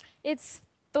 Well, it's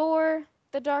Thor: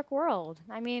 The Dark World.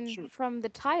 I mean, from the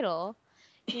title,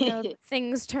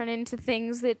 things turn into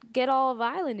things that get all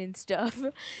violent and stuff.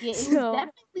 Yeah, it was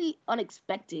definitely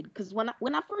unexpected because when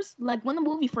I first when the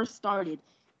movie first started,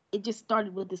 it just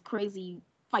started with this crazy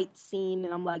fight scene,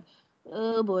 and I'm like,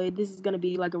 oh boy, this is gonna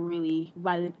be like a really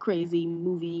violent, crazy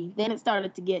movie. Then it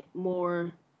started to get more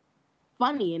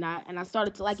funny, and I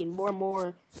started to like it more and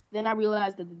more. Then I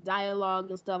realized that the dialogue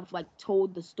and stuff like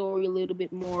told the story a little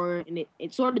bit more, and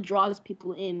it sort of draws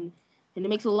people in, and it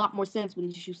makes a lot more sense when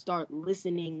you start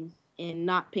listening and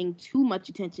not paying too much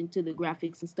attention to the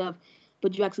graphics and stuff,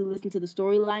 but you actually listen to the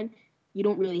storyline. You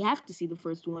don't really have to see the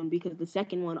first one because the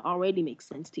second one already makes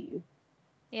sense to you.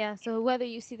 Yeah, so whether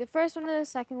you see the first one or the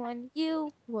second one,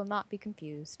 you will not be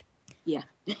confused. Yeah.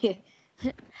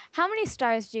 How many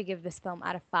stars do you give this film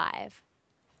out of 5?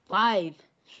 5.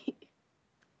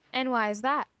 And why is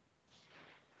that?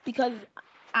 Because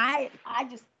I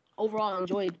just overall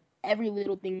enjoyed every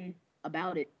little thing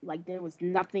about it. Like there was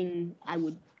nothing I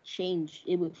would change.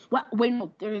 It was wait,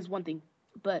 no, there is one thing,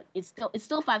 but it's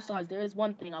still 5 stars. There is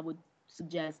one thing I would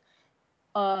suggest.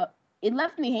 It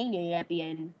left me hanging at the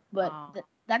end, but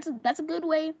that's a good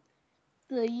way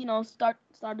to start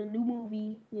a new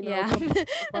movie. Yeah,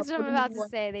 that's what I'm about to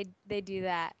say. They do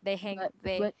that. They hang.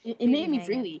 But it made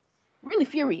me really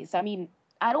furious. I mean,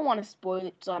 I don't want to spoil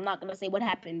it, so I'm not gonna say what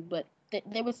happened. But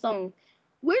there was some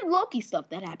weird Loki stuff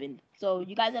that happened, so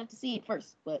you guys have to see it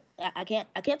first. But I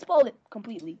can't spoil it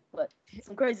completely. But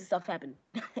some crazy stuff happened.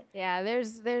 Yeah,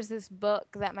 there's this book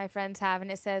that my friends have,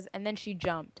 and it says, "And then she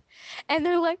jumped," and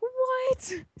they're like,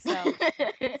 "What?" So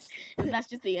that's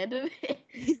just the end of it.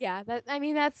 Yeah,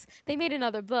 they made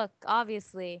another book,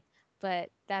 obviously, but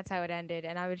that's how it ended,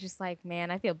 and I was just like,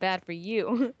 man, I feel bad for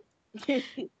you.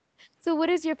 So, what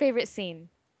is your favorite scene?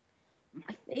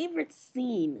 My favorite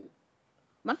scene,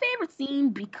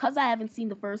 because I haven't seen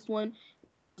the first one,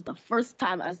 was the first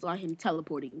time I saw him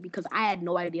teleporting, because I had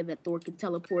no idea that Thor could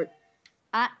teleport.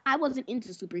 I wasn't into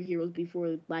superheroes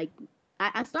before. Like,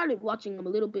 I started watching them a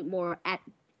little bit more at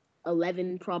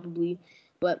 11 probably,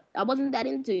 but I wasn't that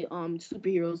into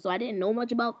superheroes, so I didn't know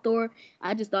much about Thor.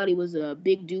 I just thought he was a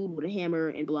big dude with a hammer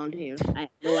and blonde hair. I had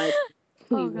no idea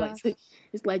who he was.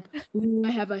 It's like, ooh,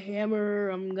 I have a hammer,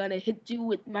 I'm gonna hit you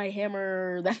with my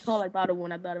hammer. That's all I thought of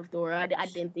when I thought of Thor. I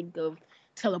didn't think of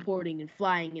teleporting and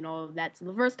flying and all of that. So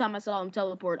the first time I saw him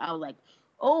teleport, I was like,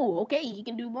 oh, okay, he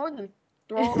can do more than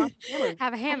throw my hammer.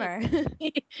 Have a hammer.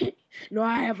 No,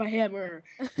 I have a hammer.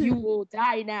 You will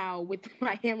die now with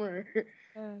my hammer.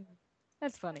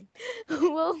 That's funny.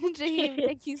 Well, Jaheem,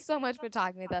 thank you so much for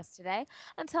talking with us today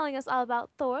and telling us all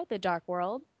about Thor: The Dark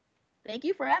World. Thank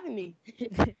you for having me.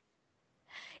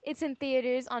 It's in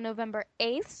theaters on November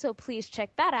 8th, so please check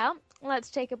that out.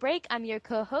 Let's take a break. I'm your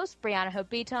co-host, Brianna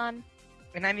Beaton.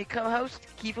 And I'm your co-host,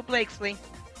 Keefer Blakeslee.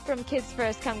 From Kids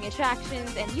First Coming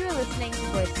Attractions, and you're listening to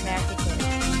Voice America Kids.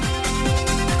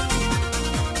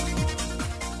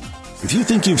 If you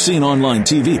think you've seen online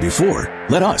TV before,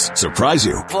 let us surprise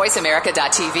you.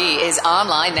 VoiceAmerica.tv is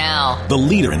online now. The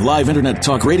leader in live internet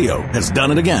talk radio has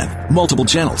done it again. Multiple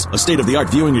channels, a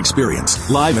state-of-the-art viewing experience,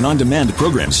 live and on-demand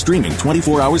programs streaming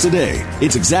 24 hours a day.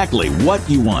 It's exactly what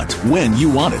you want, when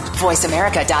you want it.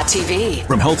 VoiceAmerica.tv.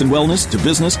 From health and wellness to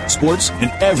business, sports,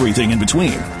 and everything in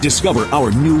between. Discover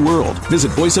our new world. Visit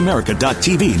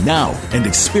VoiceAmerica.tv now and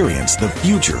experience the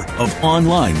future of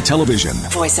online television.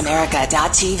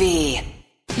 VoiceAmerica.tv.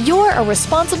 You're a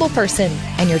responsible person,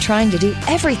 and you're trying to do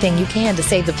everything you can to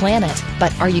save the planet.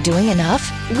 But are you doing enough?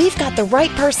 We've got the right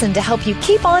person to help you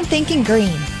keep on thinking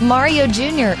green. Mario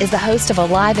Jr. is the host of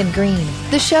Alive and Green.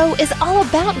 The show is all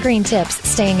about green tips,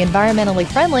 staying environmentally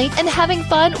friendly, and having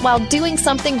fun while doing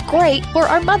something great for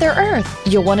our Mother Earth.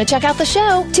 You'll want to check out the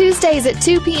show Tuesdays at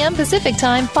 2 p.m. Pacific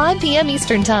Time, 5 p.m.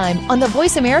 Eastern Time on the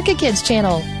Voice America Kids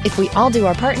channel. If we all do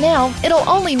our part now, it'll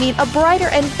only mean a brighter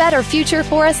and better future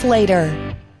for us later.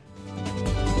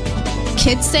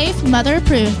 Kids safe, mother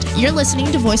approved. You're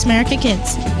listening to Voice America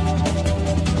Kids.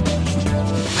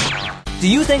 Do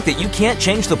you think that you can't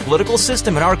change the political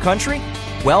system in our country?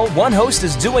 Well, one host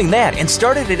is doing that and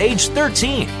started at age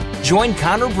 13. Join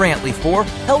Connor Brantley for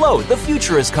Hello, the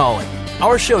Future is Calling.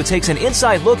 Our show takes an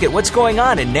inside look at what's going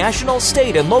on in national,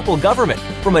 state, and local government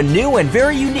from a new and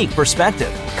very unique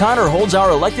perspective. Connor holds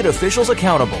our elected officials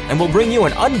accountable and will bring you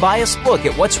an unbiased look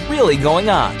at what's really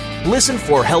going on. Listen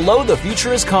for Hello, the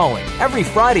Future is Calling every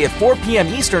Friday at 4 p.m.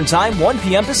 Eastern Time, 1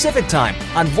 p.m. Pacific Time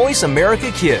on Voice America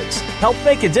Kids. Help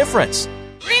make a difference.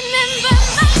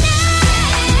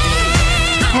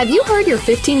 Have you heard your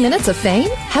 15 minutes of fame?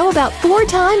 How about 4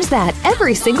 times that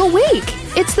every single week?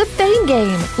 It's the Fame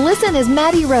Game. Listen as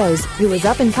Maddie Rose, who is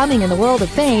up and coming in the world of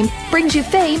fame, brings you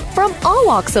fame from all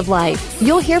walks of life.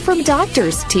 You'll hear from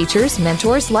doctors, teachers,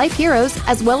 mentors, life heroes,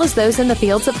 as well as those in the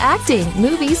fields of acting,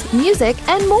 movies, music,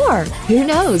 and more. Who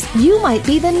knows? You might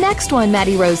be the next one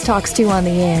Maddie Rose talks to on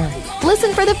the air.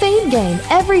 Listen for the Fame Game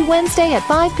every Wednesday at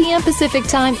 5 p.m. Pacific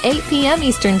Time, 8 p.m.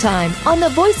 Eastern Time on the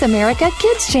Voice America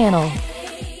Kids channel.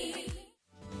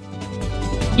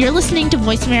 You're listening to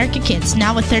Voice America Kids,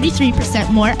 now with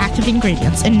 33% more active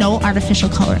ingredients and no artificial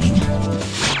coloring.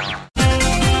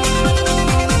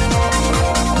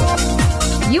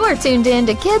 You are tuned in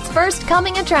to Kids First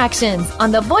Coming Attractions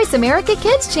on the Voice America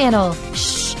Kids channel.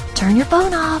 Shh, turn your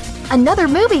phone off. Another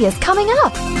movie is coming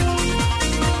up.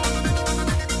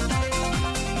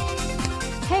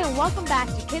 Hey, and welcome back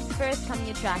to Kids First Coming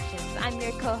Attractions. I'm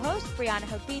your co-host,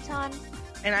 Brianna Beaton.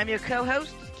 And I'm your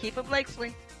co-host, Keefer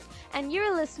Blakeslee. And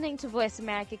you're listening to Voice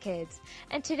America Kids.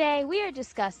 And today we are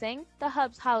discussing the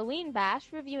Hub's Halloween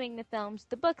Bash, reviewing the films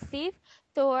The Book Thief,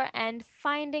 Thor, and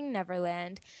Finding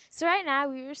Neverland. So right now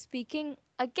we are speaking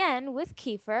again with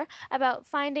Keefer about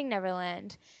Finding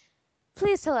Neverland.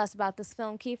 Please tell us about this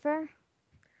film, Keefer.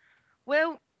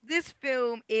 Well, this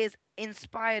film is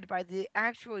inspired by the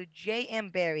actual J.M.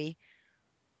 Barrie,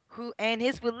 who and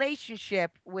his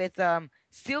relationship with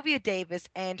Sylvia Davis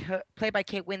and her, played by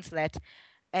Kate Winslet,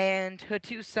 and her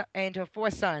 4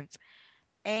 sons,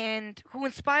 and who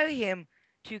inspired him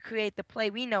to create the play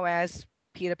we know as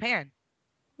Peter Pan.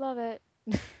 Love it.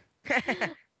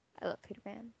 I love Peter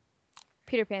Pan.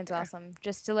 Peter Pan's awesome.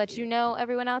 Just to let you know,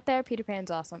 everyone out there, Peter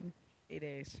Pan's awesome. It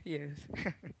is. He is.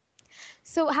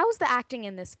 So how's the acting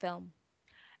in this film?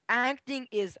 Acting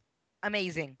is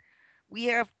amazing. We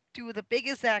have 2 of the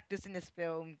biggest actors in this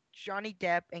film, Johnny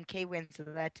Depp and Kate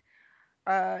Winslet.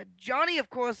 Johnny, of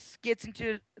course, gets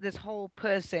into this whole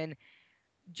person,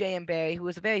 J.M. Barrie, who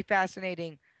is a very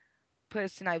fascinating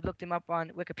person. I've looked him up on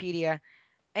Wikipedia,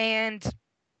 and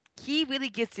he really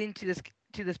gets into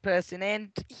this person,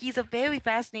 and he's a very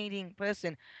fascinating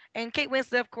person. And Kate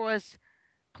Winslet, of course,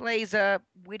 plays a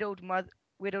widowed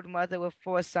mother with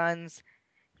 4 sons.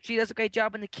 She does a great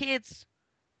job, and the kids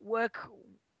work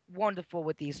wonderful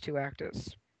with these 2 actors.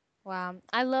 Wow,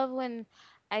 I love when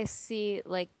I see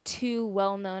like 2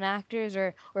 well-known actors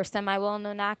or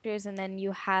semi-well-known actors, and then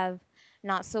you have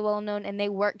not so well-known, and they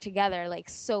work together like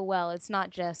so well. It's not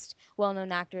just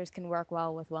well-known actors can work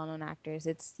well with well-known actors.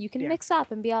 It's you can mix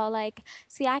up and be all like,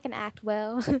 see, I can act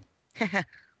well.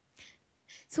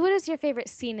 So what is your favorite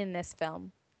scene in this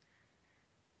film?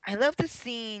 I love the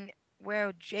scene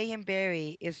where J.M.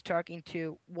 Barrie is talking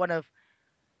to one of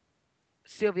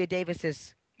Sylvia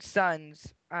Davis's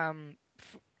sons,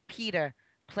 Peter,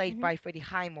 played by Freddie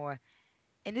Highmore,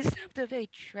 And this is after a very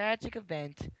tragic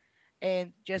event.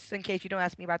 And just in case you don't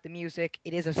ask me about the music,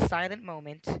 it is a silent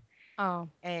moment. Oh.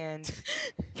 And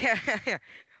yeah,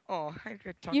 oh, I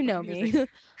could talk You about know the music.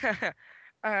 me.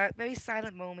 Very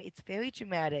silent moment. It's very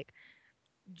dramatic.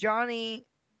 Johnny,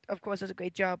 of course, does a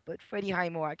great job, but Freddie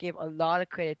Highmore, I give a lot of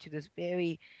credit to this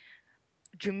very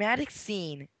dramatic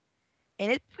scene,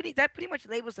 and that pretty much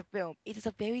labels the film. It is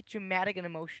a very dramatic and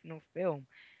emotional film.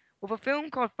 With a film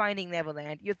called Finding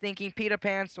Neverland, you're thinking Peter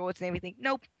Pan, swords, and everything.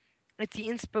 Nope, it's the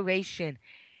inspiration,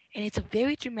 and it's a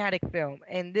very dramatic film.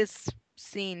 And this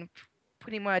scene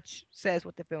pretty much says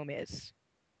what the film is.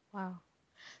 Wow.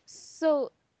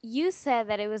 So you said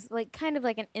that it was like kind of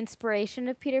like an inspiration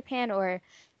of Peter Pan, or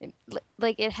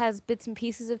like it has bits and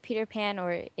pieces of Peter Pan,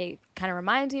 or it kind of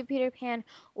reminds you of Peter Pan,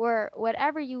 or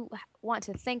whatever you want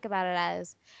to think about it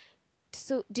as.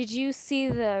 So did you see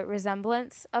the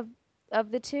resemblance of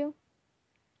the two?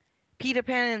 Peter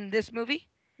Pan in this movie?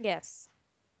 Yes.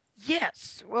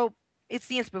 Yes. Well, it's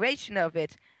the inspiration of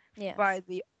it Yes. by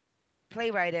the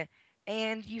playwright,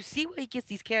 and you see where he gets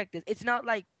these characters. It's not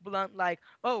like blunt, like,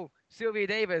 oh, Sylvia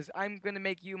Davis, I'm gonna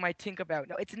make you my Tinkerbell.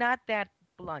 No, it's not that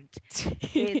blunt.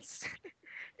 It's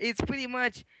it's pretty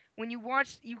much when you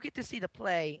watch, you get to see the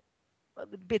play,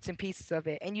 the bits and pieces of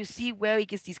it, and you see where he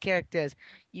gets these characters.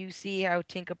 You see how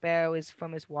Tinkerbell is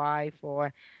from his wife,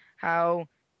 or how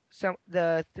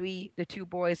the two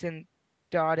boys and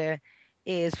daughter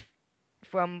is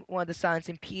from one of the sons,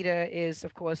 and Peter is,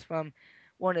 of course, from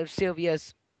one of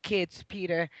Sylvia's kids,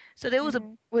 Peter. So there was a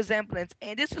resemblance,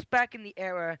 and this was back in the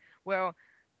era where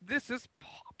this is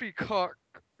poppycock.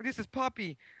 This is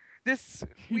Poppy.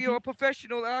 We are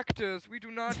professional actors. We do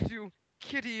not do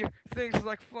kitty things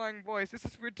like flying boys. This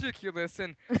is ridiculous,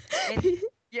 and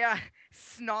yeah,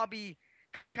 snobby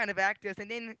kind of actors. And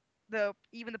then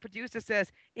even the producer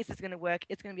says, "This is gonna work.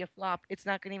 It's gonna be a flop. It's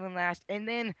not gonna even last." And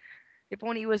then If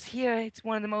Only He Was Here, it's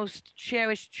one of the most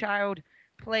cherished child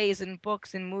plays and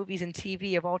books and movies and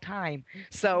TV of all time.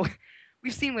 So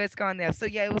we've seen where it's gone there. So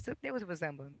yeah, there was a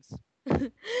resemblance.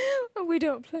 We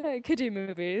don't play kiddie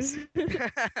movies.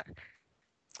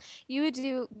 You would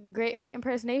do great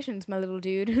impersonations, my little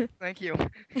dude. Thank you.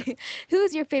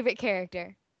 Who's your favorite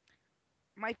character?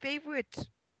 My favorite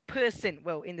person,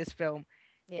 in this film,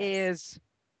 is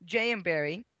J.M.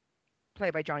 Barrie,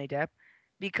 played by Johnny Depp,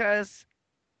 because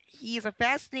he's a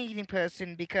fascinating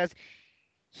person because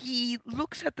he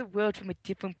looks at the world from a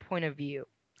different point of view.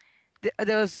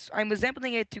 I'm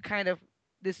resembling it to kind of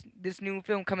this new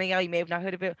film coming out. You may have not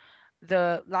heard of it,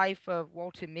 The Life of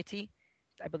Walter Mitty.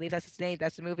 I believe that's his name.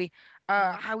 That's the movie.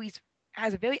 How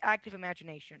has a very active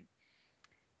imagination,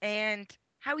 and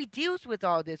how he deals with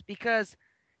all this, because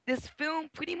this film,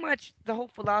 pretty much the whole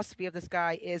philosophy of this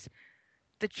guy is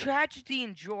the tragedy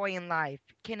and joy in life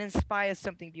can inspire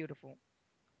something beautiful.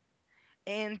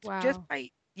 And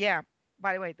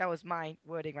by the way, that was my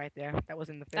wording right there. That was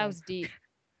in the film. That was deep.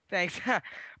 Thanks.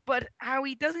 But how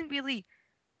he doesn't really,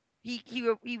 he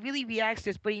really reacts to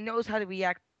this, but he knows how to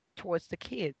react towards the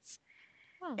kids.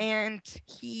 Oh. And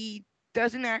he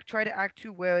doesn't try to act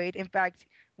too worried. In fact,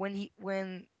 when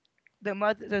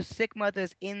the sick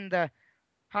mother's in the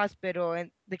hospital and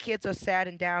the kids are sad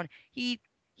and down, he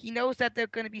knows that they're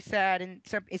going to be sad and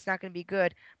it's not going to be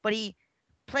good, but he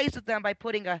plays with them by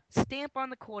putting a stamp on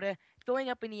the quarter, throwing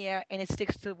up in the air, and it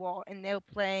sticks to the wall, and they're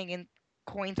playing and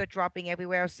coins are dropping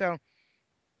everywhere. So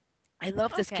I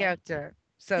love this character.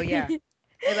 So yeah,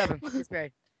 I love him. He's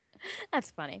great.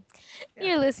 That's funny. Yeah.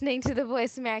 You're listening to the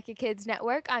Voice America Kids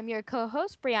Network. I'm your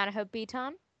co-host, Brianna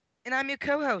Beaton. And I'm your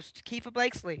co-host, Keefer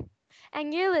Blakeslee.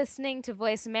 And you're listening to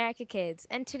Voice America Kids.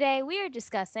 And today we are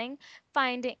discussing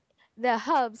Finding the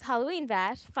Hub's Halloween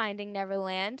Bash, Finding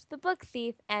Neverland, The Book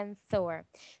Thief, and Thor.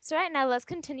 So right now, let's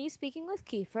continue speaking with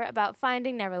Keefer about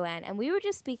Finding Neverland. And we were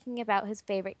just speaking about his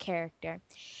favorite character.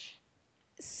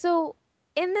 So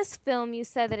in this film, you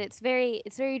said that it's very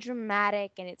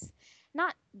dramatic, and it's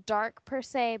not dark per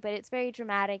se, but it's very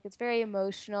dramatic. It's very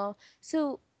emotional.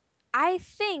 So I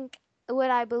think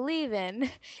what I believe in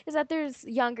is that there's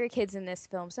younger kids in this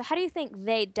film. So how do you think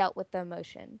they dealt with the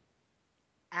emotion?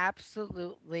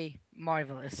 Absolutely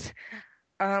marvelous.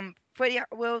 Freddie,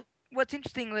 what's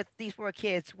interesting with these four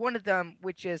kids, one of them,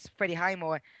 which is Freddie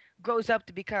Highmore, grows up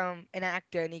to become an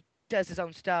actor, and he does his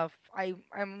own stuff.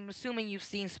 I'm assuming you've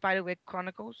seen Spiderwick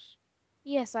Chronicles?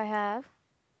 Yes, I have.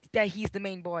 That he's the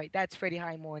main boy. That's Freddie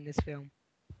Highmore in this film.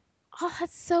 Oh,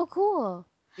 that's so cool.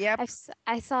 Yep.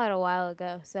 I saw it a while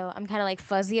ago, so I'm kind of like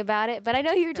fuzzy about it, but I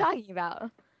know who you're talking about.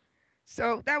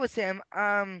 So that was him.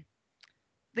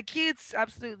 The kids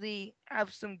absolutely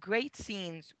have some great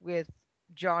scenes with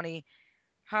Johnny,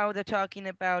 how they're talking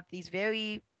about these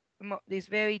very these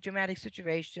very dramatic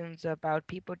situations about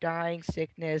people dying,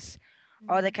 sickness,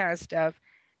 all that kind of stuff.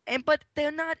 But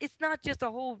they're not. It's not just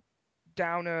a whole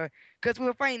downer. Because we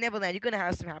were fighting Neverland, you're gonna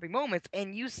have some happy moments,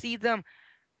 and you see them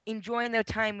enjoying their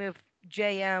time with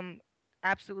JM,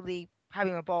 absolutely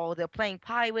having a ball. They're playing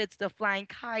pirates. They're flying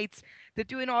kites. They're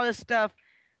doing all this stuff.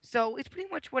 So it's pretty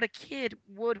much what a kid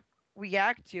would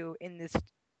react to in this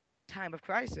time of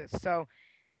crisis. So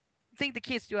I think the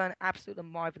kids do an absolutely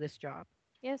marvelous job.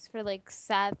 Yes, for like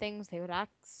sad things, they would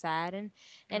act sad, and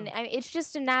I mean, it's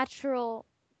just a natural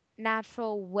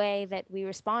way that we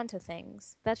respond to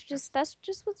things. That's just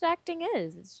what acting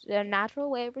is. It's a natural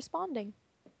way of responding.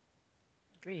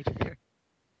 Agreed.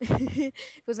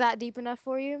 Was that deep enough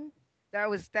for you? That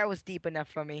was deep enough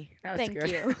for me. That was Thank good.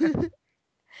 you.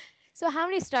 So how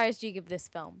many stars do you give this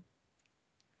film?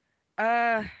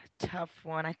 Tough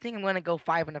one. I think I'm gonna go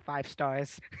 5 out of 5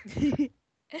 stars.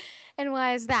 And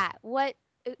why is that? What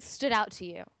stood out to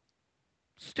you?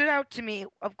 Stood out to me,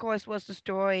 of course, was the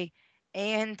story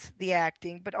and the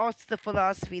acting, but also the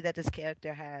philosophy that this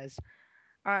character has.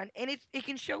 And it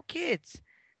can show kids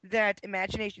that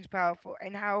imagination is powerful,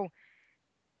 and how,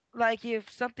 like,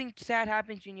 if something sad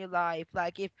happens in your life,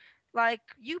 like you,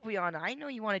 Brianna, I know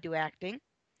you want to do acting,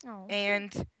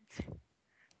 and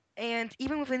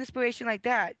even with an inspiration like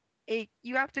that,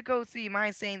 you have to go through your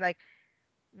mind saying, like,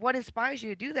 what inspires you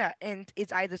to do that? And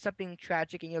it's either something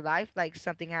tragic in your life, like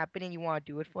something happened and you want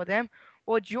to do it for them,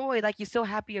 or joy, like you're so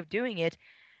happy of doing it,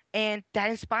 and that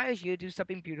inspires you to do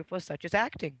something beautiful, such as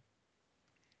acting.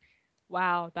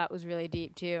 Wow, that was really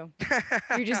deep too.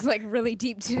 You're just like really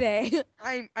deep today.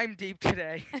 I'm deep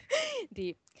today.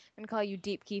 Deep. I'm gonna call you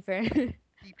Deep Keefer.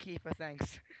 Deep Keefer,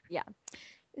 thanks. Yeah.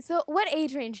 So, what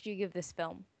age range do you give this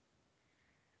film?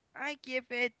 I give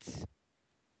it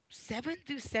 7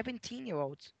 to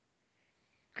 17-year-olds,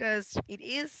 because it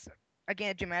is,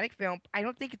 again, a dramatic film. I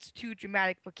don't think it's too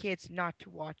dramatic for kids not to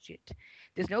watch it.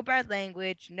 There's no bad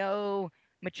language, no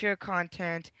mature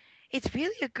content. It's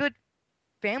really a good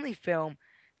family film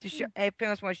to show. If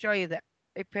parents want to show you that,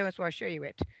 if parents want to show you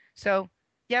it. So,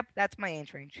 yep, that's my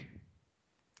age range.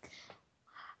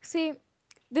 See,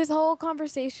 this whole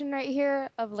conversation right here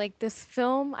of like this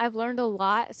film, I've learned a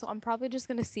lot, so I'm probably just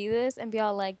gonna see this and be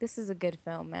all like, this is a good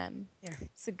film, man. Yeah.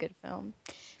 It's a good film.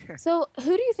 So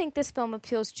who do you think this film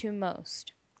appeals to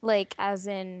most? Like, as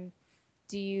in,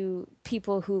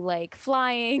 people who like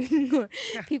flying, or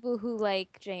people who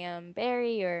like J.M.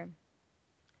 Barrie, or?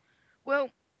 Well,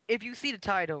 if you see the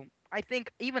title, I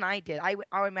think even I did. I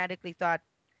automatically thought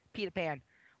Peter Pan.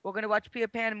 We're gonna watch Peter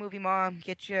Pan movie, Mom.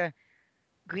 Get your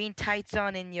green tights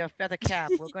on and your feather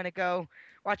cap. We're gonna go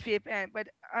watch Peter Pan. But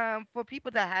for people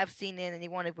that have seen it and they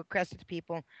want to request it to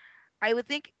people, I would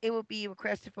think it would be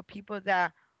requested for people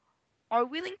that are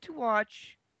willing to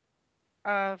watch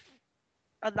a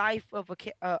life of a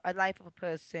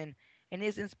person and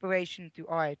his inspiration through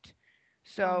art.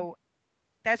 So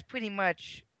that's pretty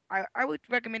much. I would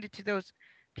recommend it to those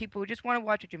people who just want to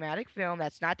watch a dramatic film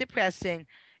that's not depressing.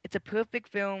 It's a perfect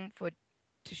film to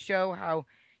show how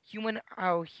human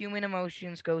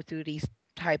emotions go through these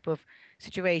type of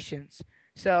situations.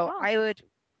 So I would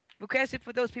request it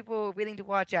for those people who are willing to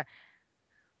watch a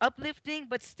uplifting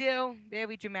but still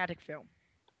very dramatic film.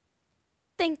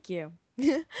 Thank you.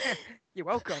 You're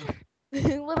welcome.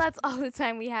 Well, that's all the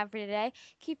time we have for today.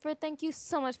 Keefer, thank you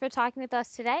so much for talking with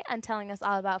us today and telling us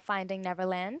all about Finding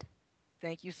Neverland.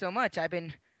 Thank you so much. I've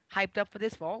been hyped up for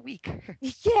this for all week.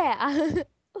 Yeah.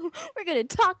 We're going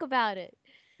to talk about it.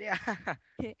 Yeah.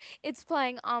 It's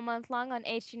playing all month long on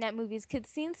HDNet Movies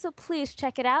kidScene, so please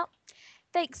check it out.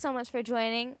 Thanks so much for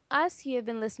joining us. You have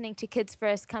been listening to Kids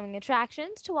First Coming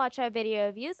Attractions. To watch our video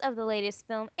reviews of the latest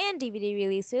film and DVD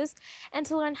releases, and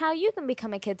to learn how you can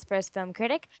become a Kids First film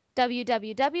critic,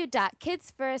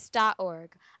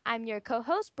 www.kidsfirst.org. I'm your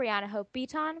co-host, Brianna Hope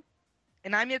Beaton.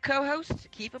 And I'm your co-host,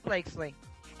 Keefer Blakeslee.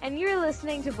 And you're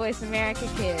listening to Voice America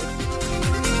Kids.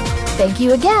 Thank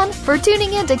you again for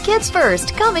tuning in to Kids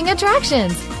First Coming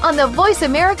Attractions on the Voice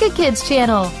America Kids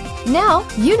channel. Now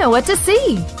you know what to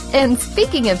see. And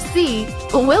speaking of see,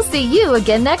 we'll see you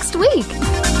again next week.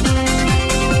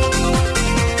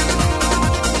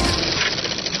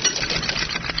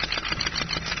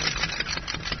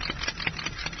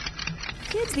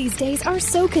 Kids these days are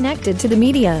so connected to the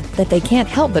media that they can't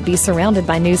help but be surrounded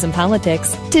by news and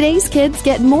politics. Today's kids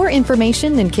get more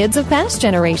information than kids of past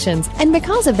generations, and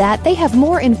because of that, they have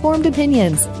more informed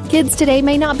opinions. Kids today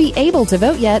may not be able to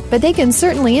vote yet, but they can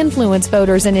certainly influence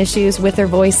voters and issues with their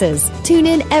voices. Tune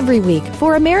in every week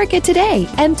for America Today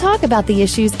and talk about the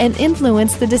issues and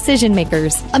influence the decision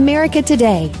makers. America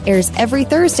Today airs every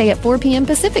Thursday at 4 p.m.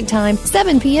 Pacific Time,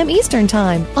 7 p.m. Eastern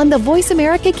Time on the Voice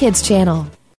America Kids channel.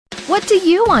 What do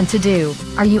you want to do?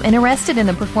 Are you interested in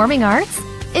the performing arts?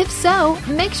 If so,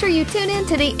 make sure you tune in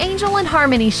to the Angel and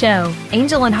Harmony Show.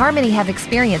 Angel and Harmony have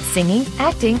experience singing,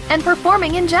 acting, and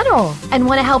performing in general, and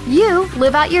want to help you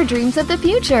live out your dreams of the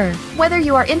future. Whether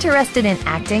you are interested in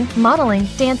acting, modeling,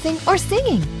 dancing, or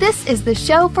singing, this is the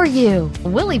show for you.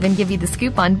 We'll even give you the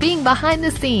scoop on being behind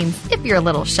the scenes if you're a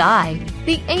little shy.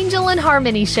 The Angel and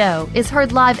Harmony Show is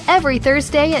heard live every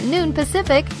Thursday at noon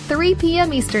Pacific, 3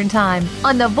 p.m. Eastern Time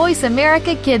on the Voice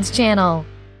America Kids channel.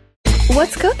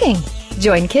 What's cooking?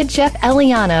 Join Kid Chef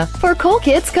Eliana for Cool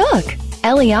Kids Cook.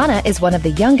 Eliana is one of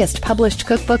the youngest published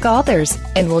cookbook authors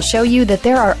and will show you that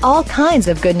there are all kinds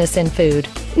of goodness in food,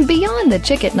 beyond the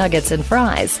chicken nuggets and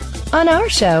fries. On our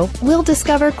show, we'll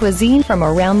discover cuisine from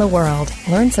around the world,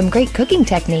 learn some great cooking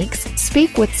techniques,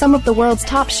 speak with some of the world's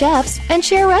top chefs, and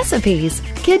share recipes.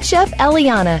 Kid Chef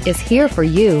Eliana is here for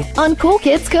you on Cool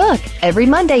Kids Cook every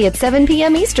Monday at 7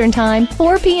 p.m. Eastern Time,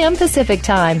 4 p.m. Pacific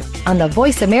Time on the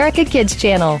Voice America Kids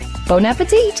channel. Bon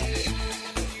appetit!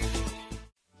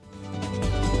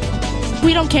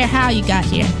 We don't care how you got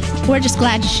here. We're just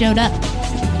glad you showed up.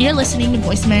 You're listening to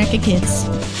Voice America Kids.